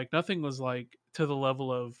 but like nothing was like to the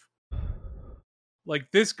level of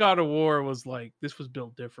like this God of War was like this was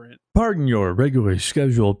built different. Pardon your regularly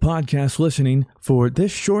scheduled podcast listening for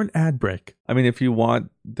this short ad break. I mean, if you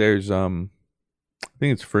want, there's I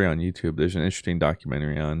think it's free on YouTube. There's an interesting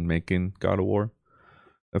documentary on making God of War.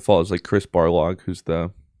 It follows like Chris Barlog, who's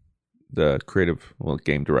the creative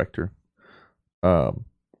game director.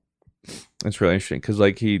 It's really interesting because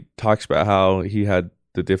like he talks about how he had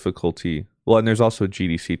the difficulty. Well, and there's also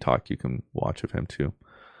GDC talk you can watch of him too,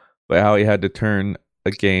 but how he had to turn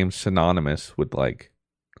a game synonymous with like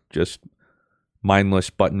just mindless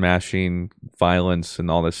button mashing, violence, and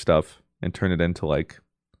all this stuff, and turn it into like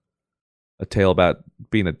a tale about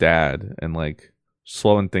being a dad and like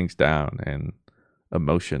slowing things down and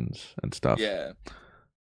emotions and stuff. Yeah.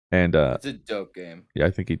 And It's a dope game. yeah,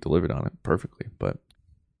 I think he delivered on it perfectly. But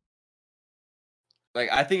like,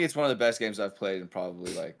 I think it's one of the best games I've played in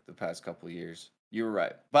probably like the past couple of years. You were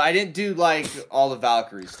right, but I didn't do like all the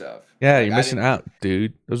Valkyrie stuff. yeah, Like, you're missing out,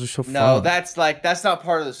 dude. Those are so fun. No, that's not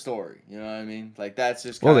part of the story. You know what I mean? Like that's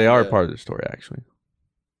just well, they are kinda- part of the story actually.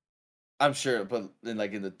 I'm sure, but in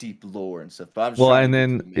like in the deep lore and stuff. But I'm just Well, trying and to get to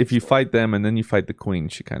then the main if you story. fight them and then you fight the queen,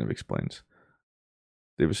 she kind of explains.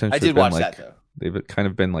 They've essentially I did been watch like that though. they've kind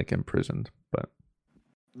of been like imprisoned, but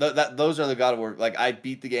Those are the God of War. Like I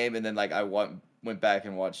beat the game and then like I went back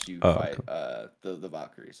and watched you Oh, fight okay. the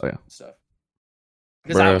Valkyries Oh, yeah. and stuff.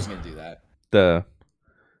 Because I Bruh. was gonna do that. the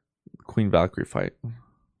Queen Valkyrie fight,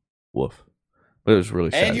 woof. But it was really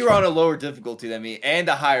And you were on satisfying. a lower difficulty than me and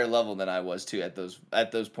a higher level than I was too at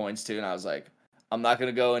those points too. And I was like, I'm not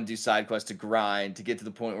gonna go and do side quests to grind to get to the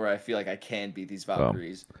point where I feel like I can beat these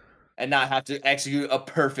Valkyries and not have to execute a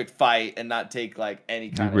perfect fight and not take like any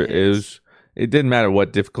kind of hits. It didn't matter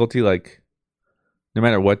what difficulty, like no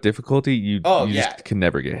matter what difficulty, you yeah. just can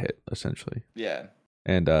never get hit, essentially. Yeah.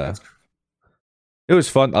 And That's it was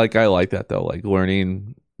fun. Like I like that though, like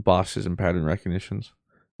learning bosses and pattern recognitions.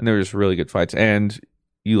 And there was really good fights. And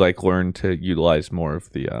you like learn to utilize more of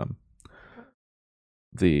the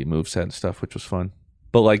moveset and stuff, which was fun.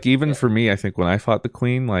 But like even for me, I think when I fought the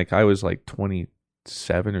queen, like I was like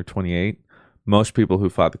 27 or 28. Most people who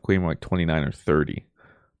fought the queen were like 29 or 30.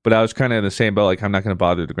 But I was kind of in the same boat. Like I'm not going to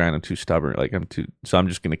bother the grind. I'm too stubborn. Like so I'm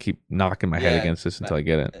just going to keep knocking my head against this until I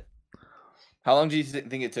get it. How long do you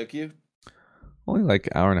think it took you? Only like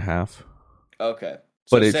an hour and a half. Okay.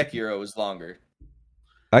 So But Sekiro was longer.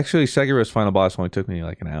 Actually, Sekiro's final boss only took me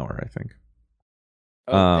like an hour, I think.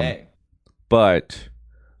 Oh, dang. But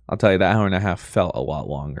I'll tell you, that hour and a half felt a lot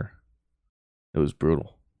longer. It was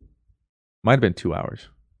brutal. Might have been 2 hours,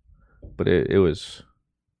 but it was.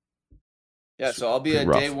 Yeah, so I'll be a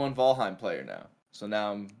rough. day one Valheim player now. So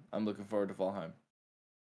now I'm looking forward to Valheim.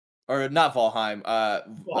 or not Valheim.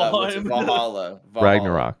 What's it? Valhalla.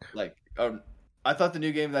 Ragnarok. Like, I thought the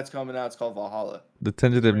new game that's coming out is called Valhalla. The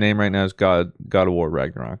tentative name right now is God of War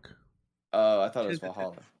Ragnarok. Oh, I thought it was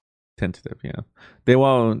Valhalla. Tentative, yeah. They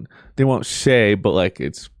won't say, but like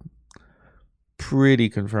it's pretty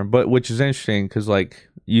confirmed. But which is interesting because like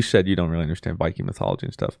you said, you don't really understand Viking mythology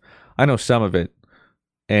and stuff. I know some of it,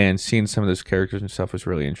 and seeing some of those characters and stuff was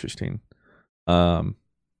really interesting. And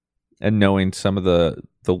knowing some of the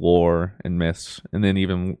lore and myths, and then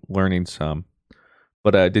even learning some.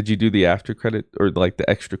 But did you do the after credit or like the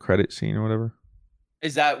extra credit scene or whatever?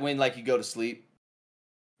 Is that when like you go to sleep?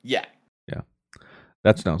 Yeah. Yeah.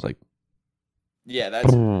 That sounds like. Yeah,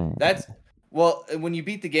 that's well, when you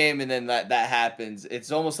beat the game and then that happens,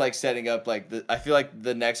 it's almost like setting up like I feel like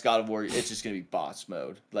the next God of War, it's just gonna be boss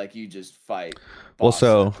mode. Like you just fight. Well,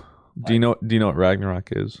 so like, do you know what Ragnarok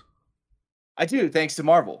is? I do, thanks to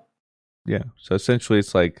Marvel. Yeah. So essentially,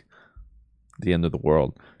 it's like the end of the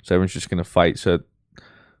world. So everyone's just gonna fight. So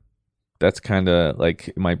that's kind of like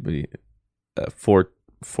it might be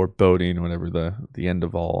foreboding or whatever, the end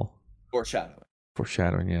of all.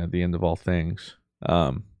 Foreshadowing, yeah, the end of all things.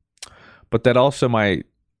 But that also might,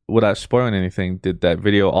 without spoiling anything, did that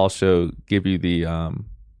video also give you the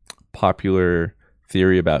popular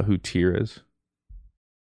theory about who Tyr is?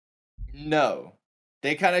 No,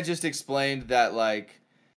 they kind of just explained that like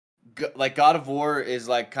God of War is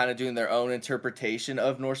like kind of doing their own interpretation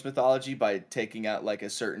of Norse mythology by taking out like a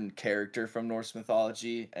certain character from Norse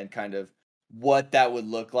mythology and kind of what that would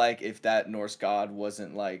look like if that Norse god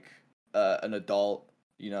wasn't like an adult,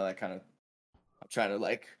 that kind of, I'm trying to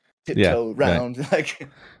like tiptoe around. Right. Like,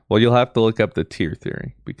 well, you'll have to look up the Tyr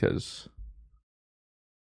theory because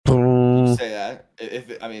you say that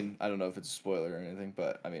I don't know if it's a spoiler or anything,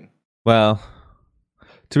 but I mean, well,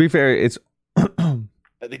 to be fair, it's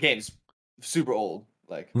the game's super old,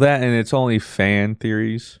 like that, and it's only fan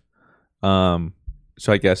theories. So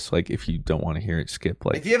I guess like if you don't want to hear it, skip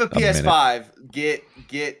like. If you have a PS5, get.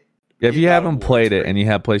 Yeah, if you haven't played it and you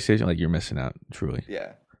have PlayStation, like you're missing out, truly.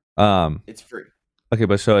 Yeah. It's free. Okay,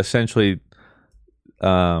 but so essentially,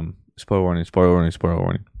 spoiler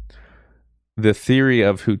warning. The theory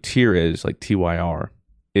of who Tyr is, like Tyr,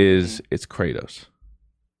 is it's Kratos.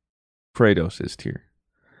 Kratos is Tyr.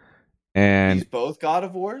 And he's both God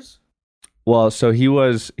of Wars? Well, so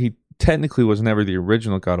he technically was never the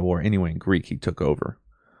original God of War anyway in Greek. He took over.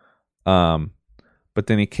 But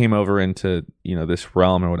then he came over into, this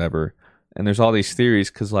realm or whatever. And there's all these theories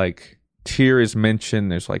because, like, Tyr is mentioned.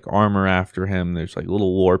 There's, like, armor after him. There's, like,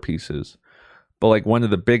 little war pieces. But, like, one of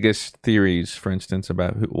the biggest theories, for instance,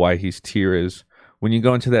 about why he's Tyr is when you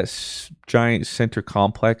go into that giant center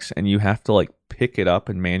complex and you have to, like, pick it up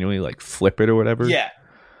and manually, like, flip it or whatever. Yeah.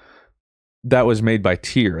 That was made by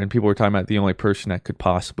Tyr. And people were talking about the only person that could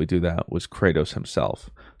possibly do that was Kratos himself.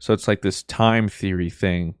 So it's like this time theory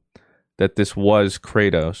thing. That this was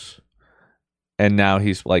Kratos, and now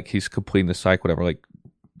he's completing the cycle, whatever. Like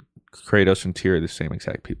Kratos and Tyr are the same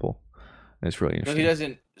exact people, and it's really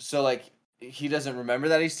interesting. He doesn't remember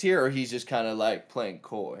that he's Tyr, or he's just kind of like playing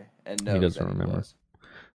coy and knows he doesn't that remember.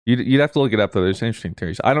 He You'd have to look it up though. There's interesting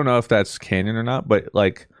theories. I don't know if that's canon or not, but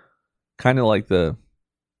like kind of like the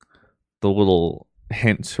little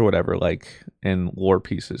hints or whatever, like in lore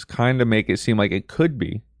pieces, kind of make it seem like it could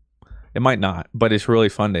be. It might not, but it's really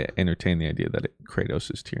fun to entertain the idea that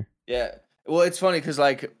Kratos is Tyr. Yeah. Well, it's funny because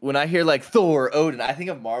like when I hear like Thor, Odin, I think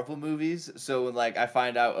of Marvel movies. So when like I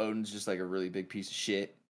find out Odin's just like a really big piece of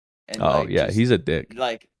shit. And, he's a dick.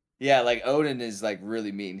 Like Odin is like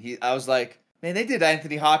really mean. I was like, man, they did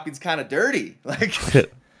Anthony Hopkins kind of dirty. Like,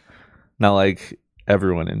 not like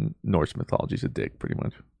everyone in Norse mythology is a dick, pretty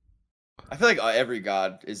much. I feel like every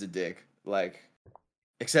god is a dick, like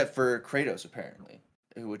except for Kratos apparently.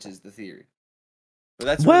 Which is the theory. But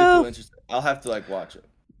that's really cool, interesting. I'll have to like watch it.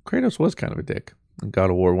 Kratos was kind of a dick in God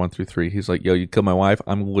of War 1 through 3. He's like, yo, you killed my wife,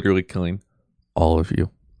 I'm literally killing all of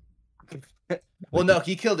you. Well, no,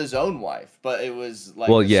 he killed his own wife, but it was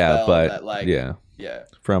like yeah.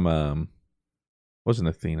 From wasn't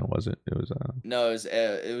Athena, was it? It was no,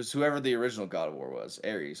 it was whoever the original God of War was,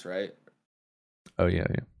 Ares, right? Oh yeah,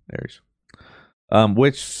 Ares. And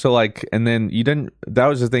then you didn't, that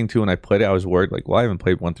was the thing too, when I played it, I was worried, like, well, I haven't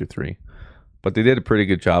played 1 through 3, but they did a pretty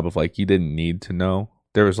good job of, like, you didn't need to know.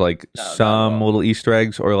 There was, like, some little Easter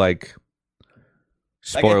eggs, or, like,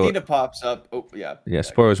 spoiler. Like, Athena pops up, Yeah,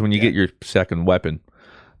 spoilers, when you get your second weapon,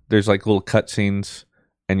 there's, like, little cutscenes,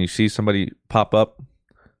 and you see somebody pop up,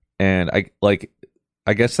 and I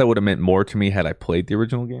guess that would have meant more to me had I played the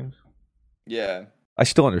original games. Yeah. I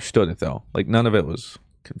still understood it, though. Like, none of it was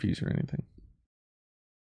confusing or anything.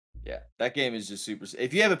 Yeah, That game is just super.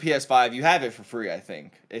 If you have a PS5, you have it for free, I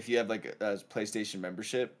think. If you have like a PlayStation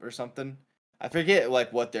membership or something. I forget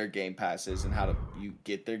like what their Game Pass is and how to you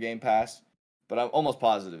get their Game Pass, but I'm almost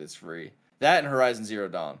positive it's free. That and Horizon Zero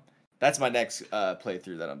Dawn. That's my next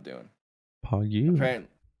playthrough that I'm doing. You. Apparently,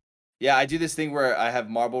 yeah, I do this thing where I have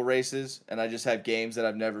marble races and I just have games that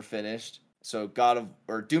I've never finished. So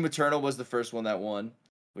Doom Eternal was the first one that won,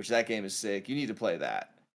 which that game is sick. You need to play that.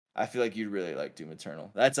 I feel like you'd really like Doom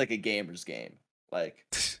Eternal. That's like a gamer's game. Like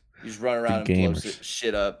you just run around and blow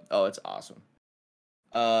shit up. Oh, it's awesome.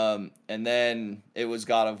 And then it was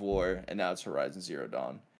God of War, and now it's Horizon Zero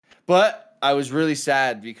Dawn. But I was really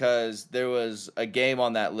sad because there was a game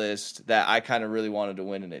on that list that I kind of really wanted to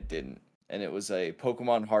win, and it didn't. And it was a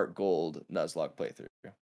Pokemon Heart Gold Nuzlocke playthrough.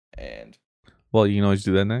 And well, you can always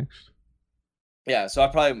do that next. Yeah, so I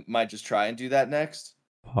probably might just try and do that next.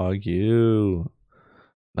 You.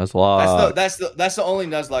 Nuzlocke. That's the only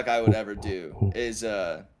Nuzlocke I would ever do is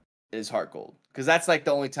Heart Gold. Because that's like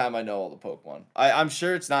the only time I know all the Pokemon. I'm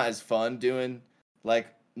sure it's not as fun doing like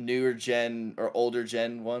newer gen or older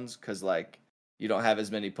gen ones because like you don't have as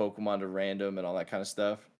many Pokemon to random and all that kind of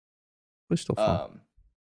stuff. It's still fun.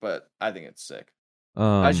 But I think it's sick.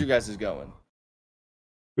 How's you guys is going?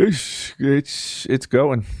 It's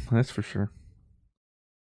going. That's for sure.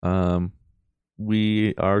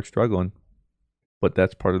 We are struggling, but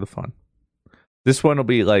that's part of the fun. This one will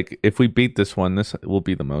be like, if we beat this one, this will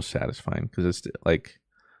be the most satisfying because it's like,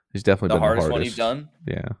 it's definitely the been hardest the hardest one you've done.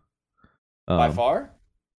 Yeah. By far?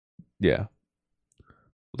 Yeah.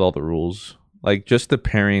 With all the rules. Like, just the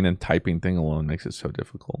pairing and typing thing alone makes it so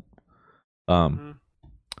difficult.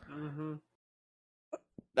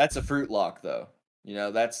 That's a fruit lock, though. You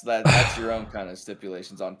know, that's your own kind of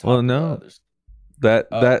stipulations on top of the others.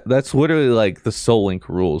 That's literally like the Soul Link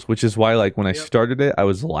rules, which is why like when I started it, I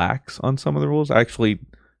was lax on some of the rules. I actually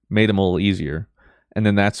made them a little easier. And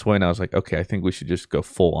then that's when I was like, okay, I think we should just go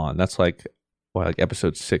full on. That's like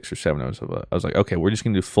episode 6 or 7 I was like, okay, we're just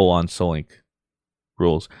gonna do full on Soul Link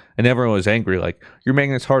rules. And everyone was angry, like, you're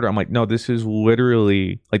making this harder. I'm like, no, this is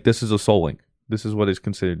literally like, this is a Soul Link. This is what it's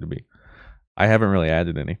considered to be. I haven't really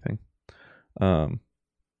added anything.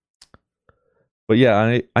 But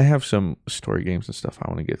yeah, I have some story games and stuff I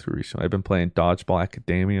want to get through recently. I've been playing Dodgeball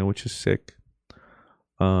Academia, which is sick.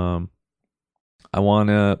 I want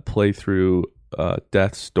to play through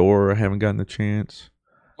Death's Door. I haven't gotten the chance.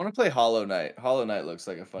 I want to play Hollow Knight. Hollow Knight looks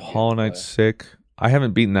like a fun game. Hollow Knight's sick. I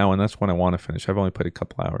haven't beaten that one. That's one I want to finish. I've only played a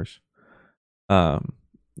couple hours.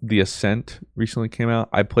 The Ascent recently came out.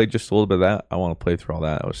 I played just a little bit of that. I want to play through all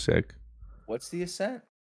that. That was sick. What's The Ascent?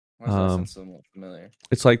 Why does that sound so familiar?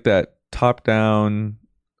 It's like that top-down.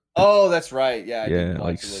 Oh, that's right. Yeah, yeah,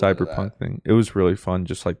 like cyberpunk thing. It was really fun.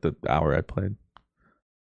 Just like the hour I played.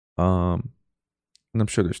 And I'm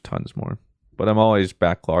sure there's tons more, but I'm always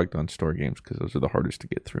backlogged on story games because those are the hardest to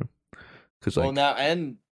get through. Because now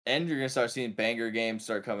and you're gonna start seeing banger games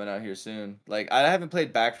start coming out here soon. Like I haven't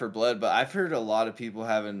played Back 4 Blood, but I've heard a lot of people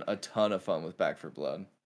having a ton of fun with Back 4 Blood.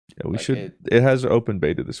 Yeah, we should. It has open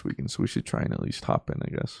beta this weekend, so we should try and at least hop in, I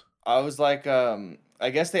guess. I was like, I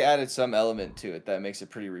guess they added some element to it that makes it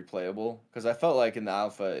pretty replayable. Because I felt like in the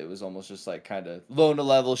alpha, it was almost just like kind of low to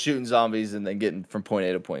level, shooting zombies, and then getting from point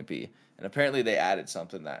A to point B. And apparently they added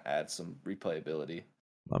something that adds some replayability.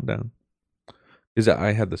 I'm down. Is that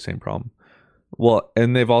I had the same problem. Well,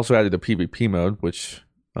 and they've also added a PvP mode, which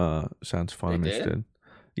sounds fun. I'm interested.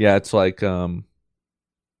 Yeah, it's like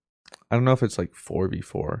I don't know if it's like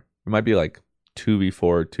 4v4. It might be like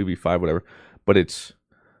 2v4, 2v5, whatever. But it's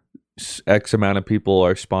X amount of people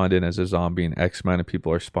are spawned in as a zombie, and X amount of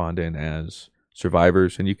people are spawned in as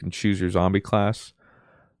survivors, and you can choose your zombie class.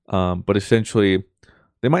 But essentially,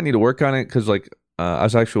 they might need to work on it because, like, I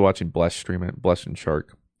was actually watching Bless stream it, Bless and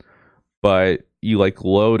Shark. But you like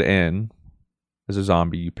load in as a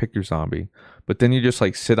zombie, you pick your zombie, but then you just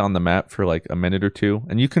like sit on the map for like a minute or two,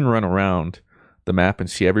 and you can run around the map and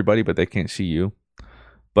see everybody, but they can't see you.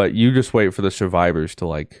 But you just wait for the survivors to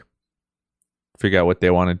like figure out what they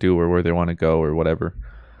want to do or where they want to go or whatever.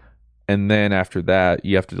 And then after that,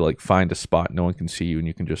 you have to like find a spot no one can see you, and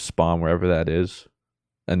you can just spawn wherever that is.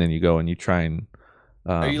 And then you go and you try and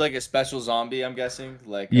are you like a special zombie, I'm guessing?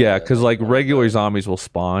 Like yeah, because like regular zombies will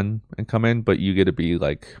spawn and come in, but you get to be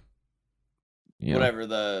like whatever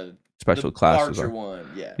the special classes larger are.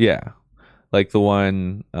 One, yeah, like the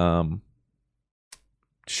one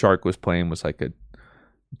Shark was playing was like a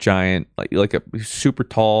giant, like a super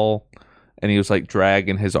tall, and he was like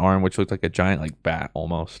dragging his arm, which looked like a giant like bat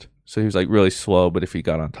almost. So he was like really slow, but if he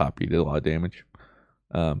got on top, he did a lot of damage.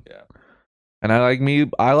 Yeah. And I like me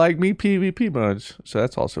PvP modes, so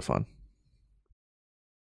that's also fun.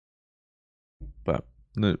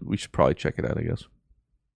 No, we should probably check it out, I guess.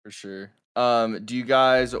 For sure. Do you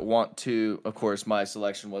guys want to? Of course, my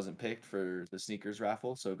selection wasn't picked for the sneakers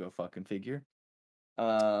raffle, so go fucking figure.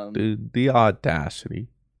 Dude, the audacity.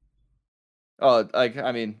 Oh,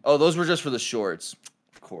 those were just for the shorts.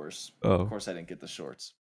 Of course. Oh. Of course, I didn't get the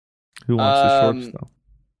shorts. Who wants the shorts, though?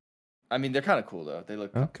 I mean, they're kind of cool, though. They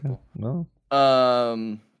look comfortable. No.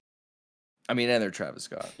 And they're Travis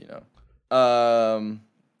Scott, you know.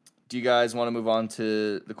 Do you guys want to move on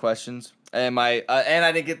to the questions? And I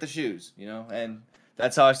didn't get the shoes, you know, and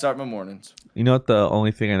that's how I start my mornings. You know what the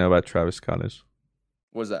only thing I know about Travis Scott is?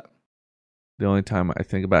 What's that? The only time I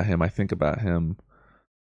think about him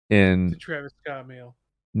in... The Travis Scott meal.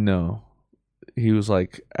 No. He was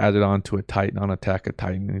like added on to a Titan on Attack of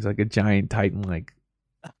Titan. He's like a giant Titan, like...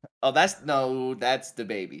 Oh, that's the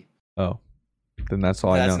baby. Oh. Then that's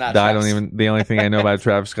all That's I know. not I don't Travis. even... The only thing I know about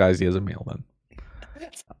Travis Scott is he has a male then.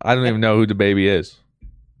 I don't even know who the baby is.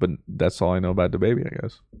 But that's all I know about the baby, I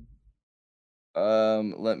guess.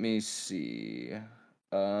 Let me see.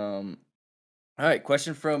 All right,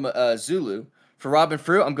 question from Zulu. For Rob and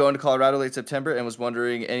Fruit, I'm going to Colorado late September and was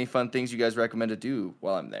wondering any fun things you guys recommend to do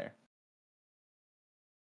while I'm there.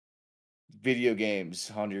 Video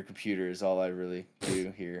games on your computer is all I really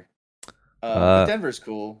do here. But Denver's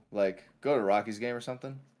cool. Like, go to a Rockies game or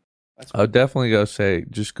something. That's I would definitely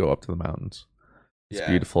just go up to the mountains. It's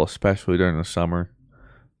beautiful, especially during the summer.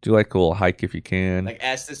 Do like a little hike if you can. Like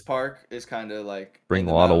Estes Park is kind of like bring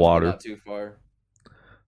a lot of water. Not too far.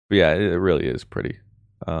 But yeah, it really is pretty.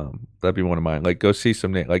 That'd be one of mine. Like go see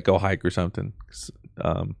like go hike or something.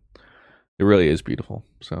 It really is beautiful.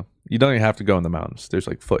 So you don't even have to go in the mountains. There's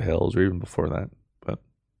like foothills or even before that. But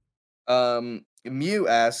Mew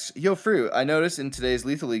asks, "Yo, Fruit, I noticed in today's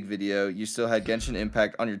Lethal League video you still had Genshin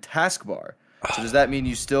Impact on your taskbar. So does that mean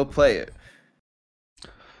you still play it?"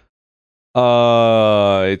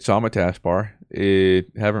 It's on my taskbar.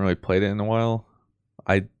 Haven't really played it in a while.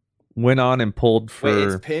 I went on and pulled for. Wait,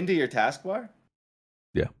 it's pinned to your taskbar?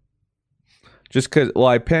 Yeah. Just because,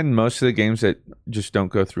 I pinned most of the games that just don't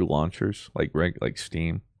go through launchers, like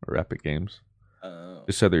Steam or Epic Games. Oh.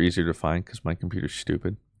 Just so they're easier to find because my computer's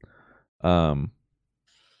stupid. Like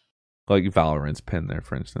Valorant's pinned there,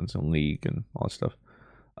 for instance, and League and all that stuff.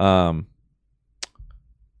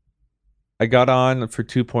 I got on for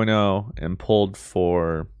 2.0 and pulled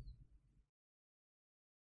for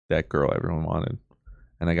that girl everyone wanted.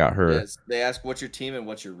 And I got her. Yes, they ask, what's your team and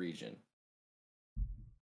what's your region?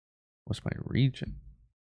 What's my region?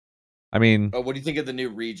 I mean... Oh, what do you think of the new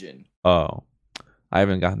region? Oh, I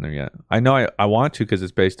haven't gotten there yet. I know I want to because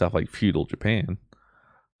it's based off like feudal Japan.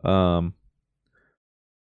 Yeah,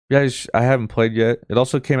 I haven't played yet. It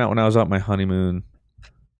also came out when I was on my honeymoon.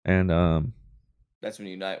 And that's when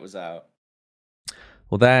Unite was out.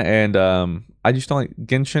 Well, that and I just don't like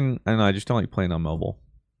Genshin. I don't know, I just don't like playing on mobile.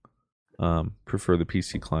 Prefer the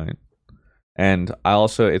PC client, and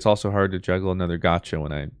it's also hard to juggle another gacha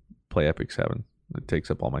when I play Epic 7. It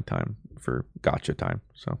takes up all my time for gacha time.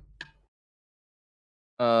 So,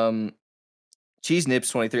 Cheese Nips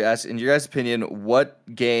 23 asks, in your guys' opinion, what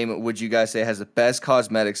game would you guys say has the best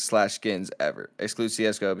cosmetics / skins ever? Exclude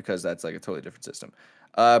CS:GO because that's like a totally different system.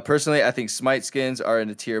 Personally, I think Smite skins are in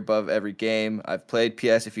a tier above every game I've played.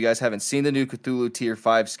 PS, if you guys haven't seen the new Cthulhu Tier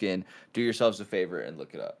 5 skin, do yourselves a favor and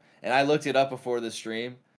look it up. And I looked it up before the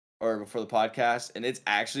stream, or before the podcast, and it's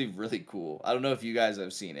actually really cool. I don't know if you guys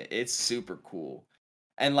have seen it. It's super cool.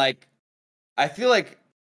 And, like, I feel like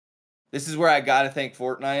this is where I gotta thank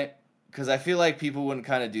Fortnite, because I feel like people wouldn't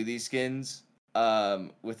kind of do these skins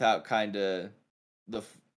without kind of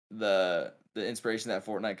the inspiration that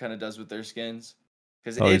Fortnite kind of does with their skins.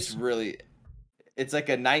 Because it's like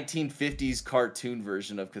a 1950s cartoon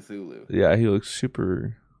version of Cthulhu. Yeah, he looks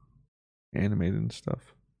super animated and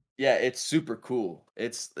stuff. Yeah, it's super cool.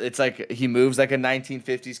 It's like he moves like a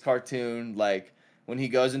 1950s cartoon. Like when he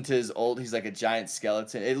goes into his he's like a giant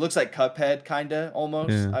skeleton. It looks like Cuphead, kinda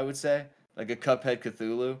almost. Yeah. I would say like a Cuphead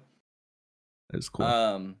Cthulhu. That's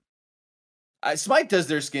cool. Smite does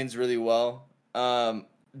their skins really well.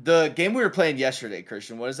 The game we were playing yesterday,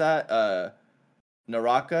 Christian, what is that?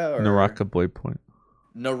 Naraka Boy Point.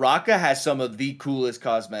 Naraka has some of the coolest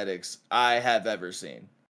cosmetics I have ever seen.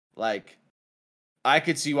 Like, I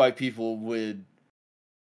could see why people would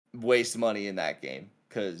waste money in that game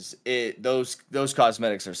because those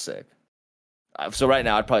cosmetics are sick. So right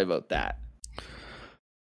now, I'd probably vote that.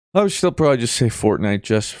 I would still probably just say Fortnite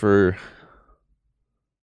just for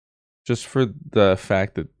the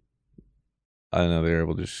fact that I don't know, they're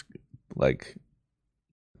able to just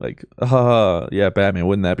yeah, Batman,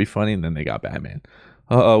 wouldn't that be funny? And then they got Batman.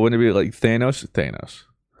 Wouldn't it be like Thanos?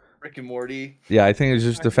 Rick and Morty. Yeah, I think it's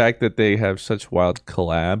just the fact that they have such wild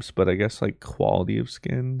collabs, but I guess like quality of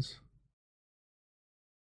skins.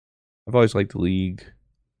 I've always liked League,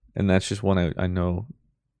 and that's just one I know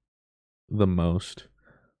the most.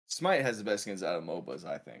 Smite has the best skins out of MOBAs,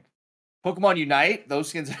 I think. Pokemon Unite, those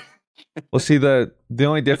skins. Well, see, the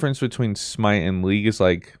only difference between Smite and League is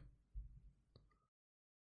like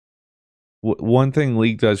one thing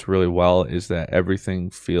League does really well is that everything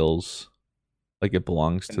feels like it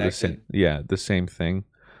belongs to the same. Yeah, the same thing.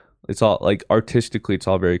 It's all like artistically, it's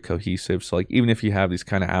all very cohesive. So like even if you have these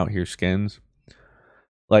kind of out here skins,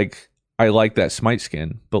 like I like that Smite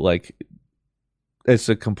skin, but like it's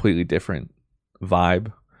a completely different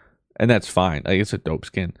vibe. And that's fine. Like it's a dope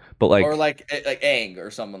skin, but like or like Aang or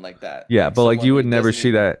someone like that. Yeah, like but like you would who never doesn't see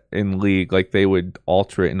even- that in League. Like they would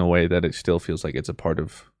alter it in a way that it still feels like it's a part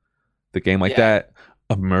of the game. Like Yeah. that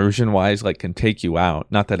immersion wise, like can take you out.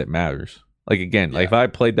 Not that it matters. Like again, like Yeah. if I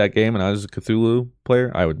played that game and I was a Cthulhu player,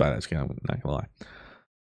 I would buy that skin. I'm not gonna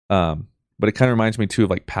lie. But it kind of reminds me too of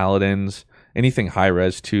like Paladins, anything high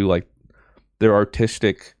res too. Like their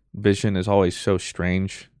artistic vision is always so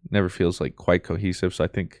strange. Never feels like quite cohesive. So I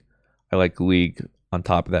think I like League on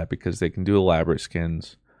top of that because they can do elaborate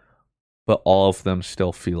skins, but all of them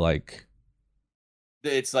still feel like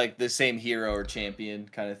It's like the same hero or champion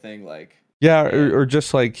kind of thing. Like yeah, or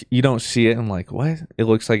just like you don't see it and like what? It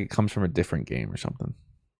looks like it comes from a different game or something.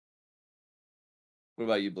 what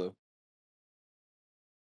about you, Blue?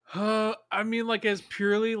 I mean, like as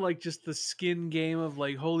purely like just the skin game of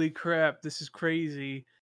like, holy crap, this is crazy.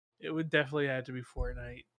 It would definitely have to be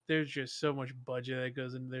Fortnite. There's just so much budget that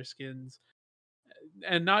goes into their skins,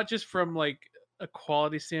 and not just from like a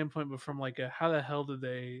quality standpoint, but from like a how the hell did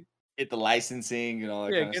they Get the licensing and all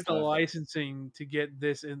that kind of get stuff. the licensing to get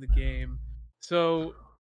this in the game? So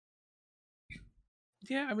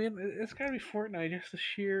yeah, I mean, it's gotta be Fortnite. Just the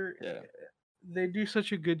sheer Yeah. they do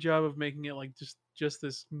such a good job of making it like just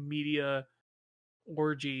this media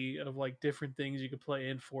orgy of like different things you could play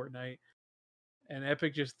in Fortnite. And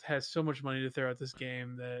Epic just has so much money to throw at this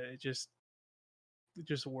game that it just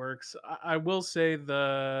works. I will say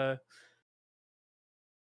probably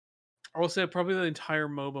the entire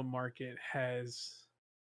MOBA market has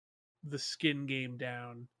the skin game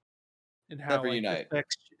down and how Except for like Unite.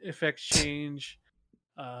 effects change.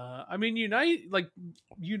 I mean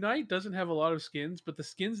Unite doesn't have a lot of skins, but the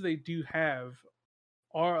skins they do have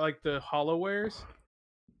are like the holowares.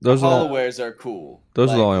 Those the are holowares are cool.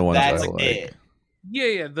 those are the only ones I that's like. it.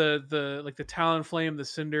 Yeah, the like the Talonflame, the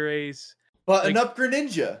Cinderace, But an Like- up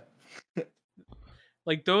Greninja.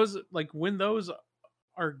 like those like when those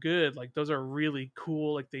are good, like those are really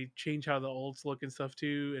cool. Like they change how the ults look and stuff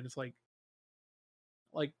too, and it's like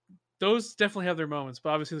those definitely have their moments, but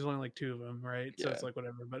obviously there's only like two of them, right? So it's Yeah. like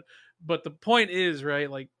whatever. But the point is, right,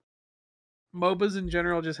 like MOBAs in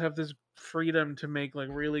general just have this freedom to make like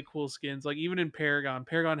really cool skins. Like even in Paragon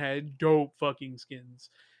had dope fucking skins.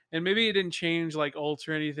 And maybe it didn't change like ults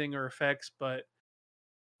or anything or effects, but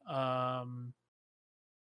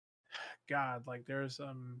God, like there was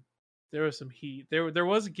some heat. There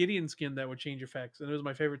was a Gideon skin that would change effects, and it was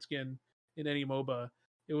my favorite skin in any MOBA.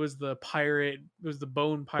 It was the pirate. It was the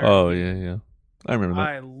bone pirate. Oh Gideon. yeah. I remember that.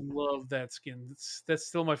 I love that skin. That's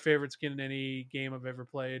still my favorite skin in any game I've ever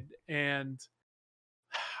played. And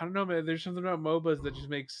I don't know, man. There's something about MOBAs that just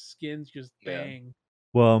makes skins just Yeah. bang.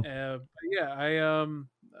 Well, But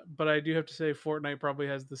but I do have to say Fortnite probably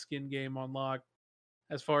has the skin game on lock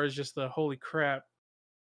as far as just the holy crap.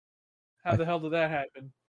 How the hell did that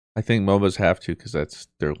happen? I think MOBAs have to because that's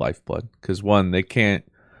their lifeblood. Because one, they can't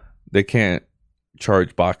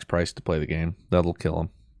charge box price to play the game. That'll kill them.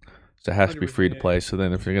 So it has to be 100%, free to yeah. play. So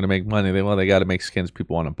then, if they're gonna make money, they got to make skins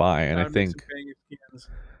people want to buy. And Gotta I make some think, banging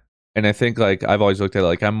skins. like I've always looked at it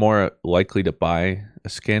like I'm more likely to buy a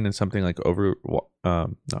skin in something like not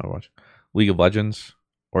Overwatch, League of Legends,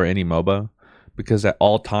 or any MOBA, because at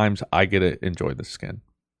all times I get to enjoy the skin.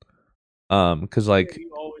 Because like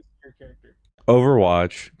You always your character.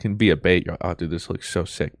 Overwatch can be a bait. You're, oh, dude, this looks so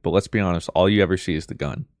sick. But let's be honest, all you ever see is the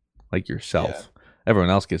gun, like yourself.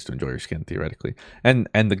 Everyone else gets to enjoy your skin theoretically, and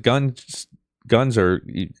the guns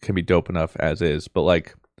can be dope enough as is. But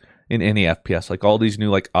like in any FPS, like all these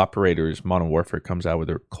new like operators, Modern Warfare comes out with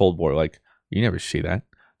their Cold War. Like you never see that.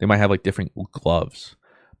 They might have like different gloves,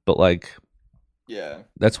 but like Yeah.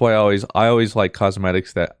 that's why I always like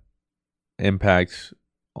cosmetics that impact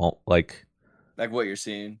all like Like what you're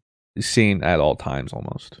seeing. seen at all times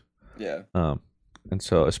almost. Yeah. And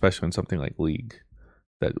so especially when something like League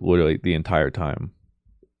that literally the entire time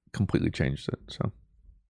completely changed it. So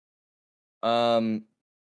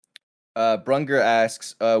Brunger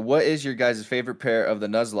asks, what is your guys' favorite pair of the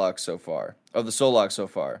Nuzlocke so far? Of the Soul Lock so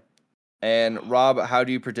far? And Rob, how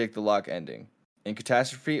do you predict the lock ending? In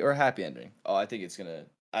catastrophe or happy ending? Oh, I think it's gonna.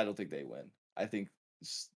 I don't think they win. I think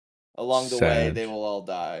along the way Sad. they will all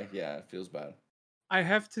die. Yeah, it feels bad. I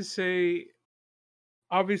have to say,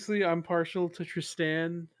 obviously, I'm partial to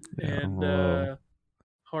Tristan and Oh.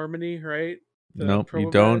 Harmony, right? The Nope, you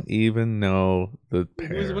Probopass. don't even know the What's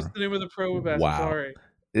pair. the name of the Probopass? I'm Wow. sorry.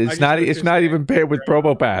 It's just not. know It's not Tristan. even paired with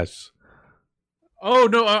Probopass. Oh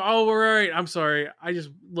no! Oh, we're all right. I'm sorry. I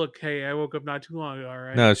just look. Hey, I woke up not too long ago. All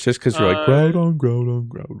right. No, it's just because you're like Groudon.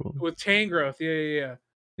 With Tangrowth. Yeah.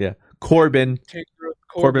 Yeah, Corbin. Tangrowth.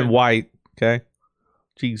 Corbin White. Okay.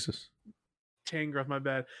 Jesus. Tangrowth. My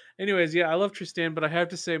bad. Anyways, yeah, I love Tristan, but I have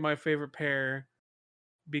to say my favorite pair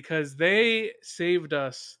because they saved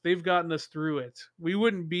us. They've gotten us through it. We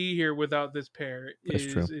wouldn't be here without this pair. That's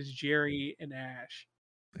true. Is Jerry and Ash.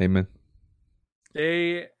 Amen.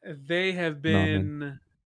 They have been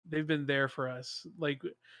they've been there for us. Like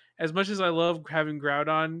as much as I love having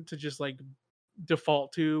Groudon to just like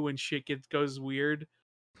default to when shit goes weird.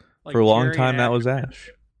 Like For a long Jerry time, and that Ash, was Ash.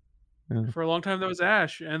 Yeah. for a long time that was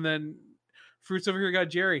Ash, and then Fruits over here got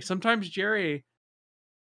Jerry. Sometimes Jerry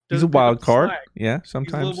He's a doesn't pick up wild the card. slack. Yeah, He's a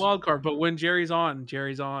sometimes. little wild card, but when Jerry's on,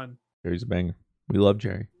 Jerry's on. Jerry's a banger. We love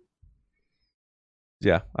Jerry.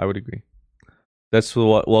 Yeah, I would agree. That's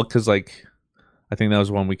what. Well, because like, I think that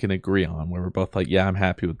was one we can agree on where we're both like, yeah, I'm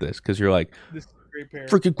happy with this. Because you're like, This is a great pair.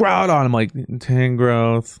 freaking Groudon. I'm like,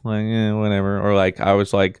 Tangrowth, like, whatever. Or like, I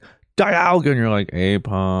was like, Dialga, and you're like,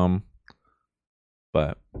 Apom.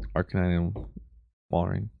 But Arcanine and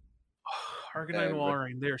Walrein. Arcanine and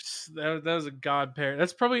Walrein. That was a god pair.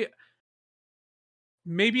 That's probably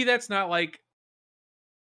maybe that's not like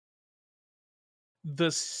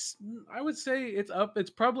I would say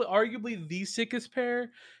it's probably arguably the sickest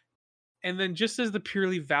pair, and then just as the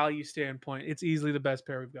purely value standpoint, it's easily the best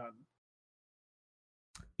pair we've gotten.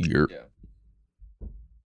 Yeah.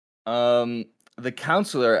 The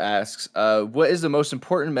counselor asks, what is the most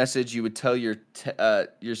important message you would tell your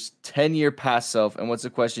 10-year past self, and what's the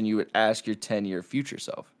question you would ask your 10-year future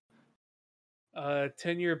self?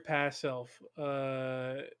 10-year past self.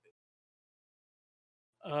 10-year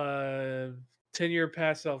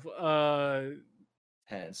past self.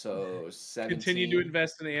 10, so 17. Continue to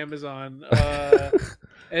invest in Amazon.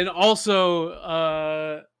 And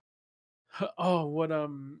also, what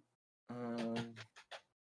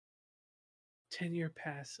 10-year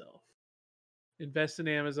past self. Invest in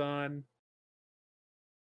Amazon.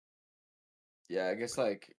 Yeah, I guess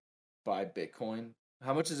like buy Bitcoin.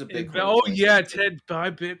 How much is a Bitcoin? Oh yeah, Ted, buy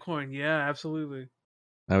Bitcoin. Yeah, absolutely.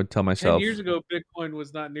 I would tell 10 myself. years ago, Bitcoin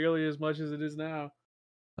was not nearly as much as it is now.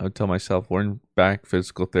 I would tell myself, learn back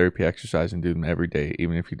physical therapy exercise and do them every day,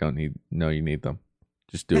 even if you don't know you need them.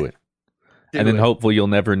 Just do it. And then hopefully you'll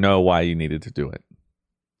never know why you needed to do it.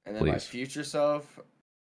 And then my future self,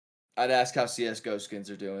 I'd ask how CSGO skins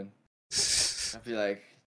are doing. I'd be like,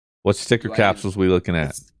 what sticker capsules we looking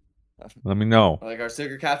at? Let me know. Like, our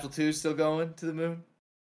sticker capsule 2 is still going to the moon?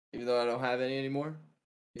 Even though I don't have any anymore?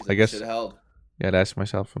 He's like, I guess. Should have held. Yeah, I'd ask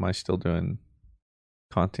myself, am I still doing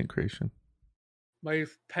content creation? My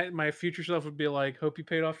future self would be like, hope you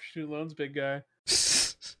paid off your student loans, big guy.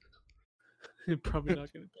 You're probably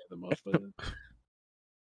not going to pay them off by then.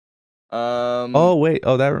 Oh wait.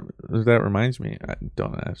 Oh, that reminds me. I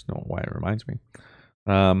don't know why it reminds me.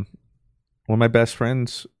 One of my best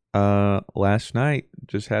friends last night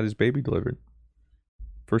just had his baby delivered.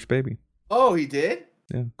 First baby. Oh, he did?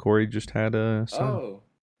 Yeah, Corey just had a son. Oh,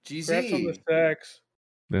 GZ. Congrats on the sex.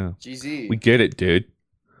 Yeah. GZ. We get it, dude.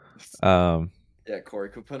 Yeah, Corey,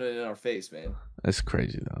 quit putting it in our face, man. That's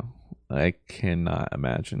crazy though. I cannot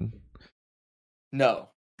imagine. No.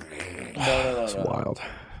 It's wild.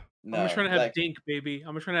 No, I'm just trying to have Dink, baby.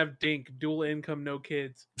 I'm just trying to have Dink, dual income, no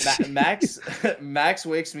kids. Max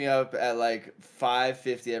wakes me up at like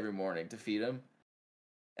 5:50 every morning to feed him,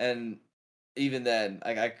 and even then,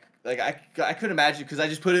 I couldn't imagine because I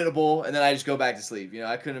just put it in a bowl and then I just go back to sleep.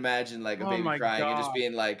 I couldn't imagine like a baby crying and just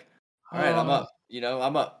being like, "All right, I'm up."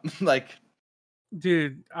 I'm up. Like,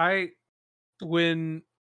 dude, when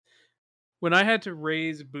I had to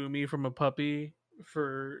raise Boomy from a puppy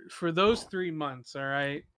for those 3 months, all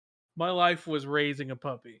right. My life was raising a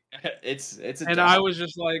puppy. It's a and job. I was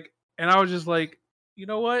just like, you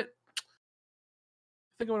know what? I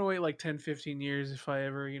think I'm gonna wait like 10, 15 years if I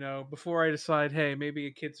ever, before I decide, hey, maybe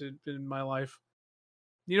a kid's in my life.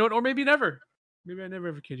 You know what? Or maybe never. Maybe I never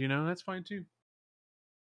have a kid, that's fine too.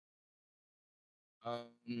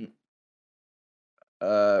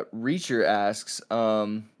 Reacher asks,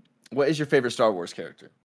 what is your favorite Star Wars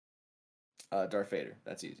character? Darth Vader.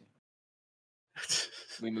 That's easy.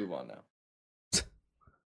 We move on now.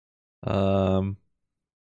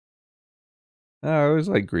 I always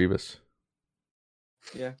like Grievous.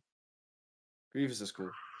 Yeah. Grievous is cool.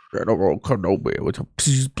 General Kenobi with a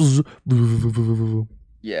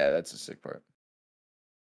Yeah, that's a sick part.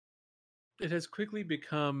 It has quickly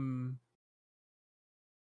become.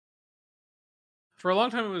 For a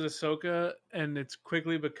long time, it was Ahsoka, and it's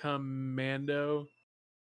quickly become Mando.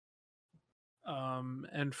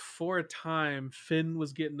 And for a time, Finn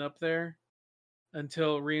was getting up there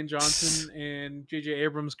until Rian Johnson and J.J.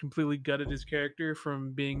 Abrams completely gutted his character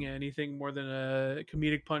from being anything more than a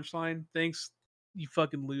comedic punchline. Thanks, you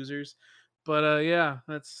fucking losers. But yeah,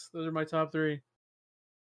 those are my top 3.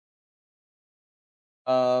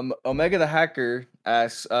 Omega the Hacker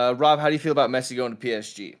asks, Rob, how do you feel about Messi going to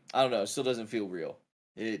PSG? I don't know. It still doesn't feel real.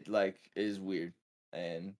 It is weird,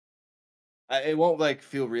 and it won't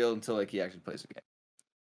feel real until he actually plays the game.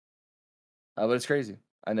 But it's crazy.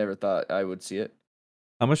 I never thought I would see it.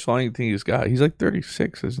 How much longer do you think he's got? He's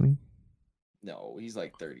 36, isn't he? No, he's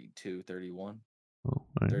 32, 31. Oh,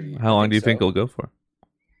 right. 30, How long do you think so. he'll go for?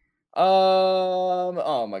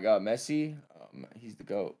 Oh my God, Messi. He's the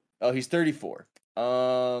GOAT. Oh, he's 34. I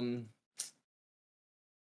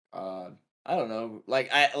don't know.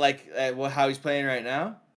 How he's playing right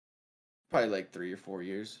now? Probably 3 or 4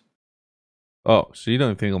 years. Oh, so you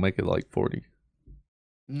don't think he'll make it 40?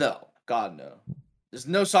 No, God no. There's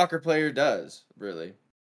no soccer player does really.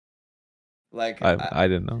 I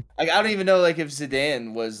didn't know. I don't even know if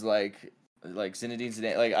Zidane was like Zinedine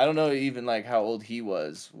Zidane. I don't know even how old he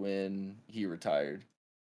was when he retired.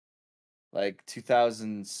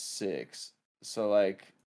 2006. So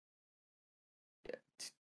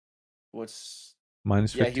what's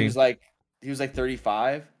minus 15? Yeah, he was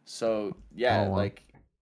 35. So yeah, Oh, wow.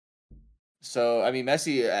 So I mean,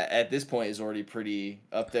 Messi at this point is already pretty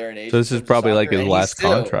up there in age. So this is probably his last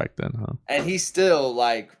contract then, huh? And he's still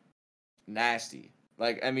nasty.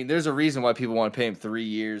 I mean, there's a reason why people want to pay him 3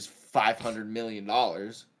 years, $500 million.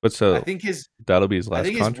 But so I think that'll be his last. I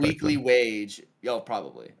think contract, his weekly wage.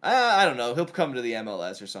 Probably. I don't know. He'll come to the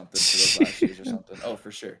MLS or something for those last years or something. Oh, for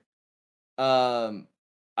sure. I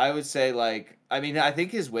would say I mean, I think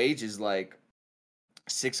his wage is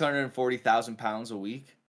 £640,000 a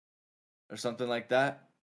week, or something like that.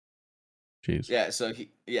 Jeez. Yeah. So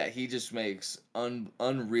he just makes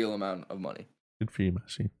unreal amount of money. Good for you,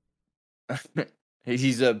 Messi.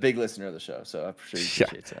 He's a big listener of the show, so I'm sure he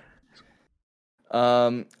appreciates that.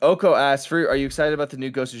 Oko asks, are you excited about the new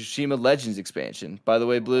Ghost of Tsushima Legends expansion? By the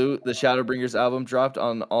way, Blue, the Shadowbringers album dropped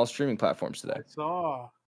on all streaming platforms today. I saw.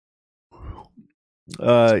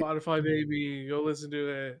 Spotify, baby. Go listen to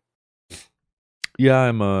it. Yeah,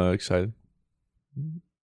 I'm excited.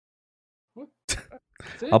 What?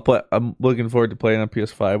 I'm looking forward to playing on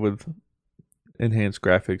PS5 with enhanced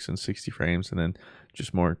graphics and 60 frames, and then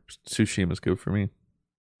just more Tsushima's good for me.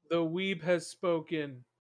 The weeb has spoken.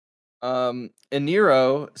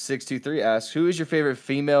 Eniro623 asks, who is your favorite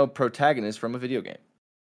female protagonist from a video game?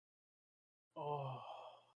 Oh,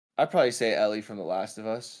 I'd probably say Ellie from The Last of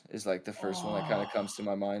Us is the first one that kind of comes to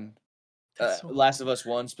my mind. Last of Us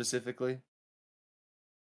 1 specifically.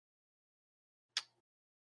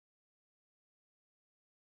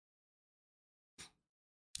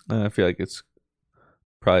 I feel like it's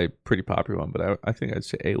probably a pretty popular one, but I think I'd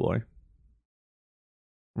say Aloy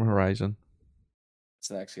from Horizon. It's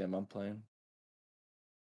the next game I'm playing.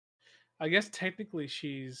 I guess technically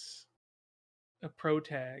she's a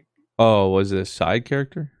protag. Oh, was it a side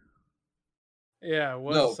character? Yeah, it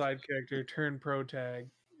was a side character turned protag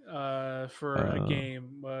for a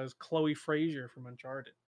game. Was Chloe Frazier from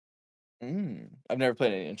Uncharted. I've never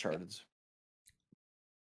played any Uncharted's.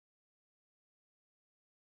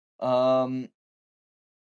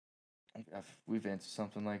 We've answered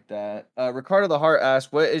something like that. Ricardo the Heart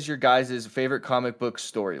asked, what is your guys' favorite comic book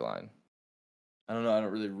storyline? I don't know. I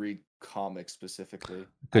don't really read comics specifically.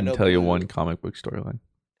 Couldn't tell you one comic book storyline.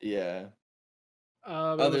 Yeah.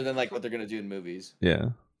 Other than what they're going to do in movies. Yeah.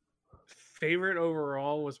 Favorite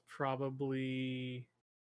overall was probably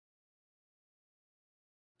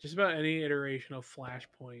just about any iteration of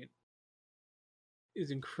Flashpoint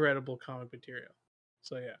is incredible comic material.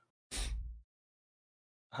 So yeah.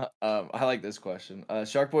 I like this question.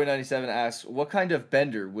 Sharkboy97 asks, what kind of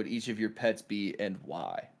bender would each of your pets be and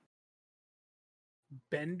why?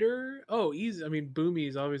 Bender? Oh, easy. I mean, Boomy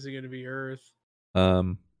is obviously going to be Earth.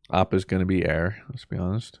 Appa's going to be air, let's be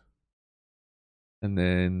honest. And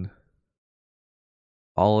then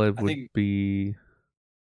Olive would be...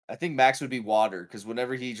 I think Max would be water, because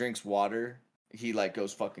whenever he drinks water, he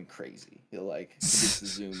goes fucking crazy. He gets the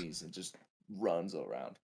zoomies and just runs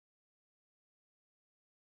around.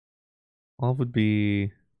 All would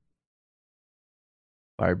be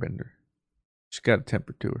Firebender. She's got a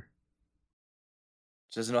temper to her.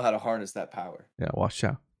 She doesn't know how to harness that power. Yeah, watch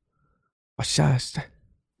out. Watch out.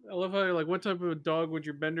 I love how you're like, what type of dog would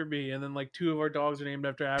your Bender be? And then like 2 of our dogs are named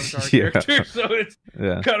after Avatar Yeah. characters, so it's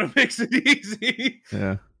Yeah. kind of makes it easy.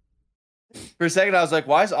 Yeah. For a second, I was like,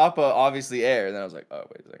 "Why is Appa obviously air?" And then I was like, "Oh,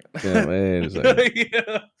 wait a second." Yeah, wait a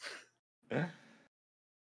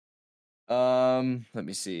second. Let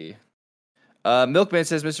me see. Milkman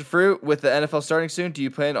says, "Mr. Fruit, with the NFL starting soon, do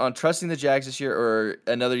you plan on trusting the Jags this year or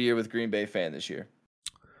another year with Green Bay fan this year?"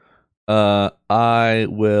 I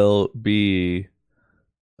will be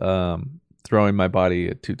throwing my body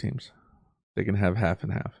at 2 teams. They can have half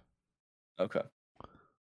and half. Okay.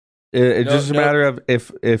 It's just a matter of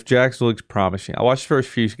if Jax looks promising. I watched the first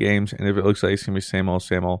few games, and if it looks like it's gonna be same old,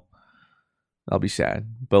 I'll be sad.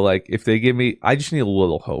 But like, if they give me, I just need a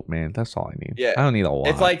little hope, man. That's all I need. Yeah. I don't need a lot.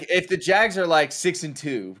 It's like if the Jags are like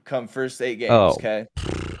 6-2 come first 8 games, Oh, okay?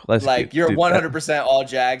 let's Like you're 100% all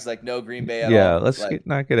Jags, like no Green Bay at all. Yeah, let's like,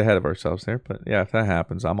 not get ahead of ourselves there. But yeah, if that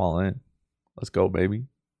happens, I'm all in. Let's go, baby.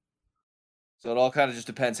 So it all kind of just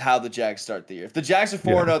depends how the Jags start the year. If the Jags are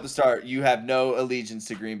 4-0 at the start, you have no allegiance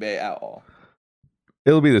to Green Bay at all.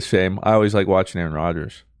 It'll be the same. I always like watching Aaron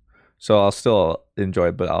Rodgers, so I'll still enjoy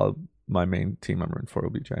it. But my main team I'm rooting for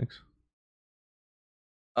will be Jags.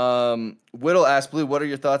 Whittle asked, Blue, what are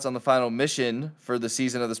your thoughts on the final mission for the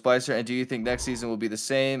season of the Splicer? And do you think next season will be the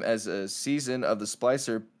same as a season of the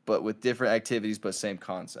Splicer, but with different activities, but same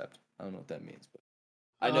concept? I don't know what that means, but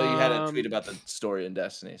I know you had a tweet about the story in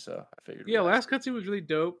Destiny, so I figured. Yeah, last cutscene was really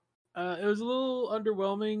dope. It was a little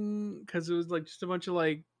underwhelming because it was like just a bunch of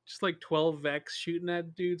like 12 Vex shooting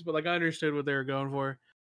at dudes, but like I understood what they were going for,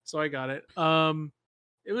 so I got it.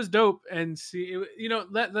 It was dope, and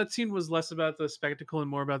that scene was less about the spectacle and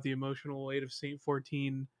more about the emotional weight of Saint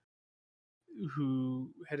 14,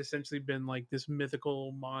 who had essentially been like this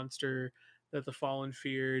mythical monster that the Fallen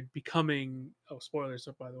feared, becoming. Oh, spoilers!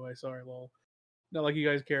 By the way, sorry, lol. Not like you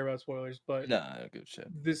guys care about spoilers, but no, I don't give a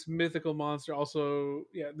shit. This mythical monster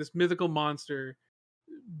this mythical monster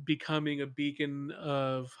becoming a beacon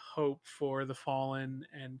of hope for the Fallen,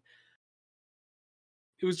 and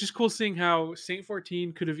it was just cool seeing how Saint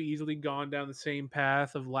 14 could have easily gone down the same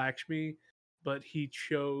path of Lakshmi, but he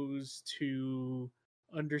chose to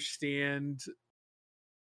understand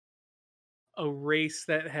a race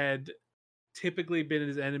that had typically been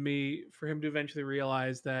his enemy, for him to eventually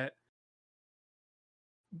realize that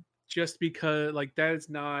just because like that's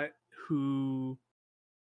not who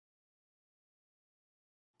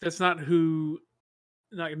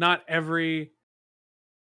not every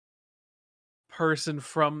person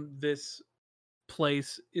from this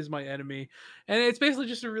place is my enemy. And it's basically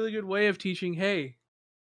just a really good way of teaching, hey,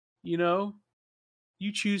 you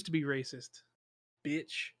choose to be racist,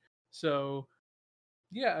 bitch. So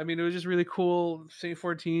yeah, I mean, it was just really cool. Saint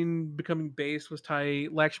 14 becoming base was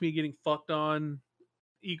tight. Lakshmi getting fucked on,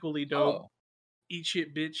 equally dope. Eat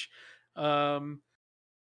shit, bitch.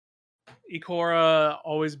 Ikora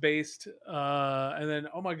always based, and then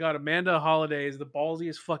oh my god, Amanda Holiday is the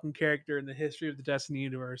ballsiest fucking character in the history of the Destiny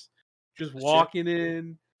universe. Just walking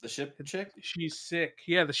in, the ship chick. She's sick.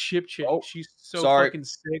 Yeah, the ship chick. Oh, she's so sorry. fucking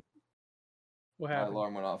sick. What happened?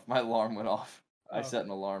 My alarm went off. Oh. I set an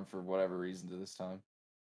alarm for whatever reason to this time.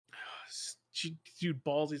 Dude,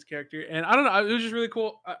 ballsy's character, and I don't know. It was just really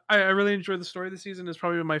cool. I really enjoyed the story this season. It's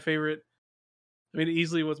probably my favorite. I mean, it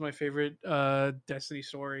easily was my favorite Destiny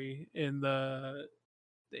story in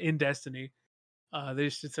Destiny. They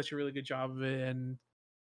just did such a really good job of it, and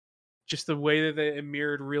just the way that it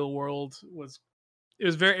mirrored real world was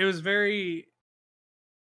very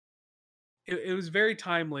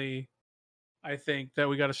timely. I think that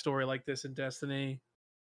we got a story like this in Destiny,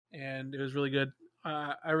 and it was really good.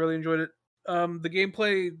 I really enjoyed it. The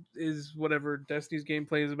gameplay is whatever Destiny's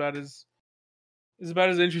gameplay is about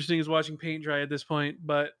as interesting as watching paint dry at this point,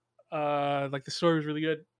 but like the story was really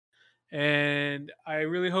good, and I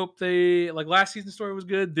really hope last season's story was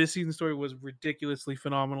good. This season's story was ridiculously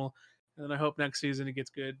phenomenal, and I hope next season it gets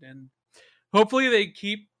good, and hopefully they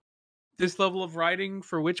keep this level of writing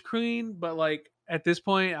for Witch Queen. But like at this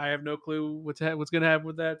point, I have no clue what's gonna happen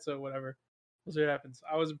with that. So whatever, we'll see what happens.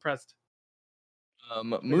 I was impressed.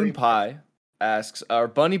 Moon Pie asks, "Are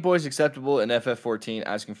Bunny Boys acceptable in FF14?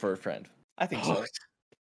 Asking for a friend." I think so.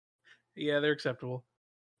 Yeah, they're acceptable.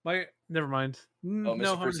 Never mind. Oh,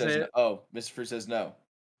 Mr. Fruit says no. Oh, Mr. Fruit says no.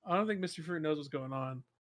 I don't think Mr. Fruit knows what's going on.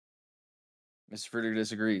 Mr. Fruit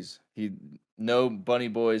disagrees. No Bunny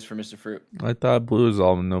Boys for Mr. Fruit. I thought Blue is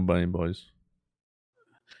all no Bunny Boys.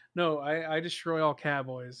 No, I destroy all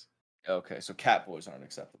cowboys. Okay, so cat boys aren't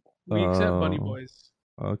acceptable. We accept bunny Oh, boys.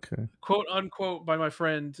 okay. Quote unquote by my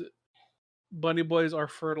friend, bunny boys are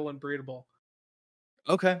fertile and breedable.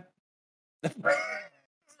 Okay.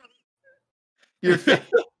 Your fa-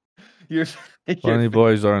 your Bunny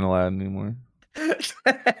boys aren't allowed anymore. Bunny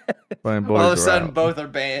All boys of a are sudden, out. both are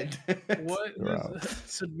banned. What? They're out.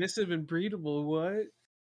 Submissive and breedable? What?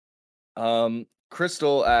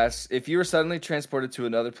 Crystal asks, if you were suddenly transported to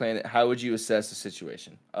another planet, how would you assess the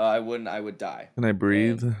situation? I wouldn't. I would die. Can I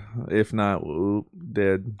breathe? If not, whoop,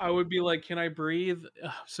 dead. I would be like, can I breathe?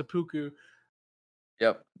 Ugh, seppuku.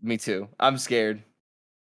 Yep, me too. I'm scared.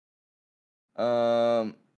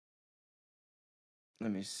 Let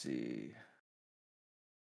me see.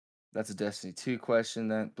 That's a Destiny 2 question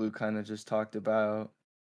that Blue kind of just talked about.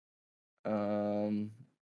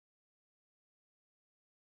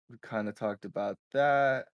 We kind of talked about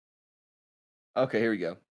that. Okay, here we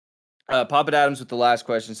go. Papa Adams with the last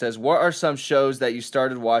question says, what are some shows that you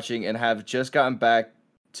started watching and have just gotten back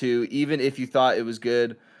to, even if you thought it was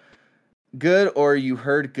good, or you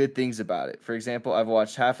heard good things about it? For example, I've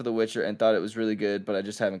watched half of The Witcher and thought it was really good, but I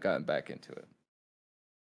just haven't gotten back into it.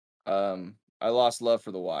 I lost love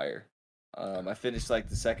for The Wire. I finished like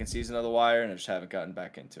the second season of The Wire and I just haven't gotten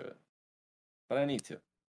back into it. But I need to.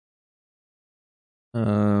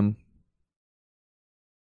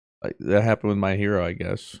 Like, that happened with My Hero, I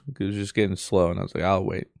guess. It was just getting slow, and I was like, I'll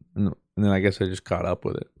wait. And then I guess I just caught up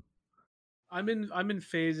with it. I'm in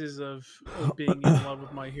phases of being in love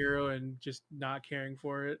with My Hero and just not caring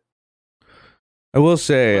for it. I will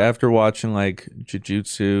say, after watching like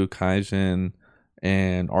Jujutsu Kaisen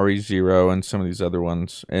and RE0 and some of these other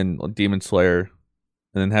ones, and Demon Slayer,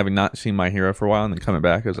 and then having not seen My Hero for a while, and then coming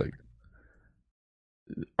back, I was like,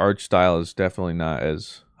 art style is definitely not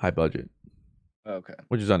as high budget. Okay.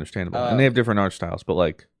 Which is understandable. And they have different art styles, but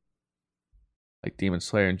like Demon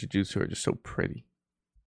Slayer and Jujutsu are just so pretty.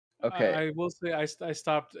 Okay. I will say I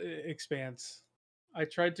stopped Expanse. I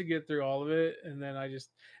tried to get through all of it, and then I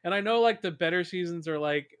know like the better seasons are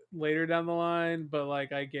like later down the line, but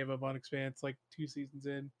like I gave up on Expanse like 2 seasons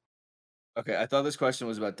in. Okay, I thought this question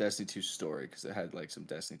was about Destiny 2 story because it had like some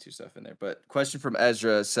Destiny 2 stuff in there. But question from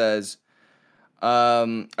Ezra says,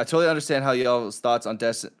 I totally understand how y'all's thoughts on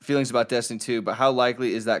feelings about Destiny 2, but how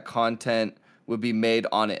likely is that content would be made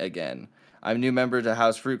on it again? I'm a new member to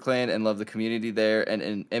House Fruit Clan and love the community there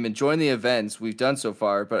and am enjoying the events we've done so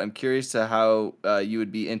far, but I'm curious to how you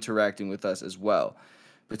would be interacting with us as well.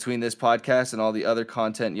 Between this podcast and all the other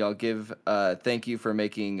content y'all give, thank you for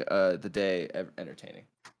making the day entertaining.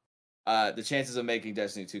 The chances of making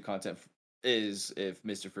Destiny 2 content is if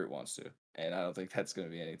Mr. Fruit wants to, and I don't think that's going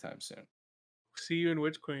to be anytime soon. See you in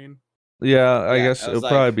Witch Queen. Yeah, I Yeah, guess I was it'll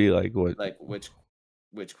like- probably be like what? Like which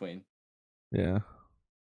queen? Yeah.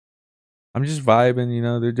 I'm just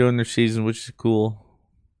vibing, they're doing their season, which is cool.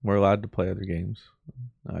 We're allowed to play other games.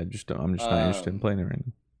 I'm just not interested in playing it right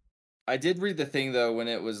now. I did read the thing though when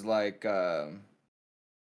it was like I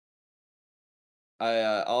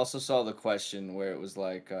also saw the question where it was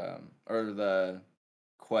like or the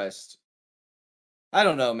quest. I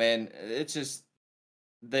don't know, man. It's just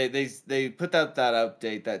they put out that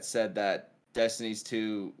update that said that Destiny's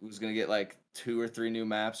 2 was going to get like 2 or 3 new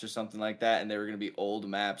maps or something like that, and they were going to be old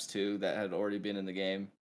maps too that had already been in the game.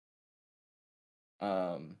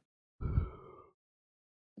 But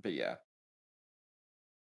yeah.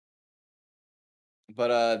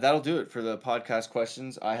 But that'll do it for the podcast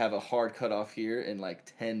questions. I have a hard cutoff here in like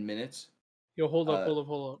 10 minutes. Yo, hold up.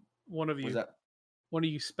 One of Was you. that? One of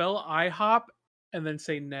you spell IHOP and then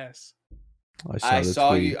say Ness. I the saw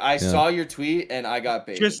tweet. you. I Yeah. saw your tweet, and I got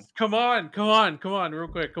baited. Just come on, real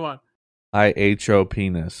quick, come on. IHO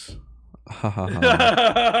penis. Ha ha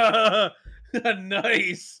ha.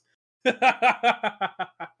 Nice.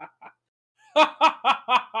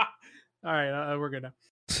 All right, we're good now.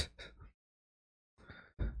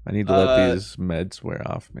 I need to let these meds wear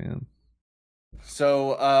off, man.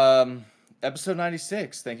 So, episode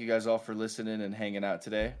 96. Thank you guys all for listening and hanging out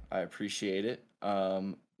today. I appreciate it.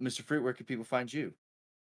 Mr. Fruit, where can people find you?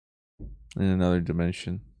 In another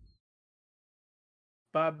dimension.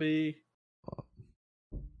 Bobby.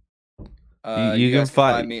 You guys can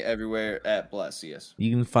find me everywhere at Bless. Yes. You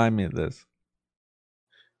can find me at this.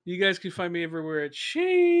 You guys can find me everywhere at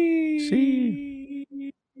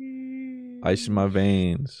Ice in my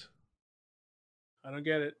veins. I don't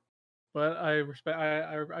get it, but I respect.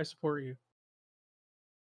 I support you.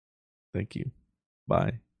 Thank you.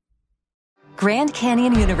 Bye. Grand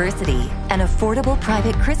Canyon University, an affordable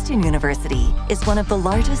private Christian university, is one of the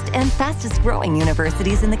largest and fastest growing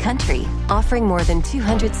universities in the country, offering more than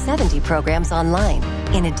 270 programs online.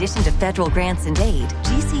 In addition to federal grants and aid,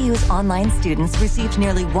 GCU's online students received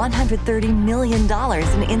nearly $130 million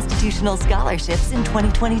in institutional scholarships in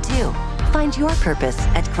 2022. Find your purpose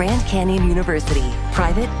at Grand Canyon University.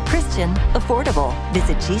 Private, Christian, affordable.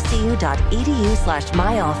 Visit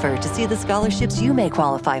gcu.edu/myoffer to see the scholarships you may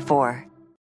qualify for.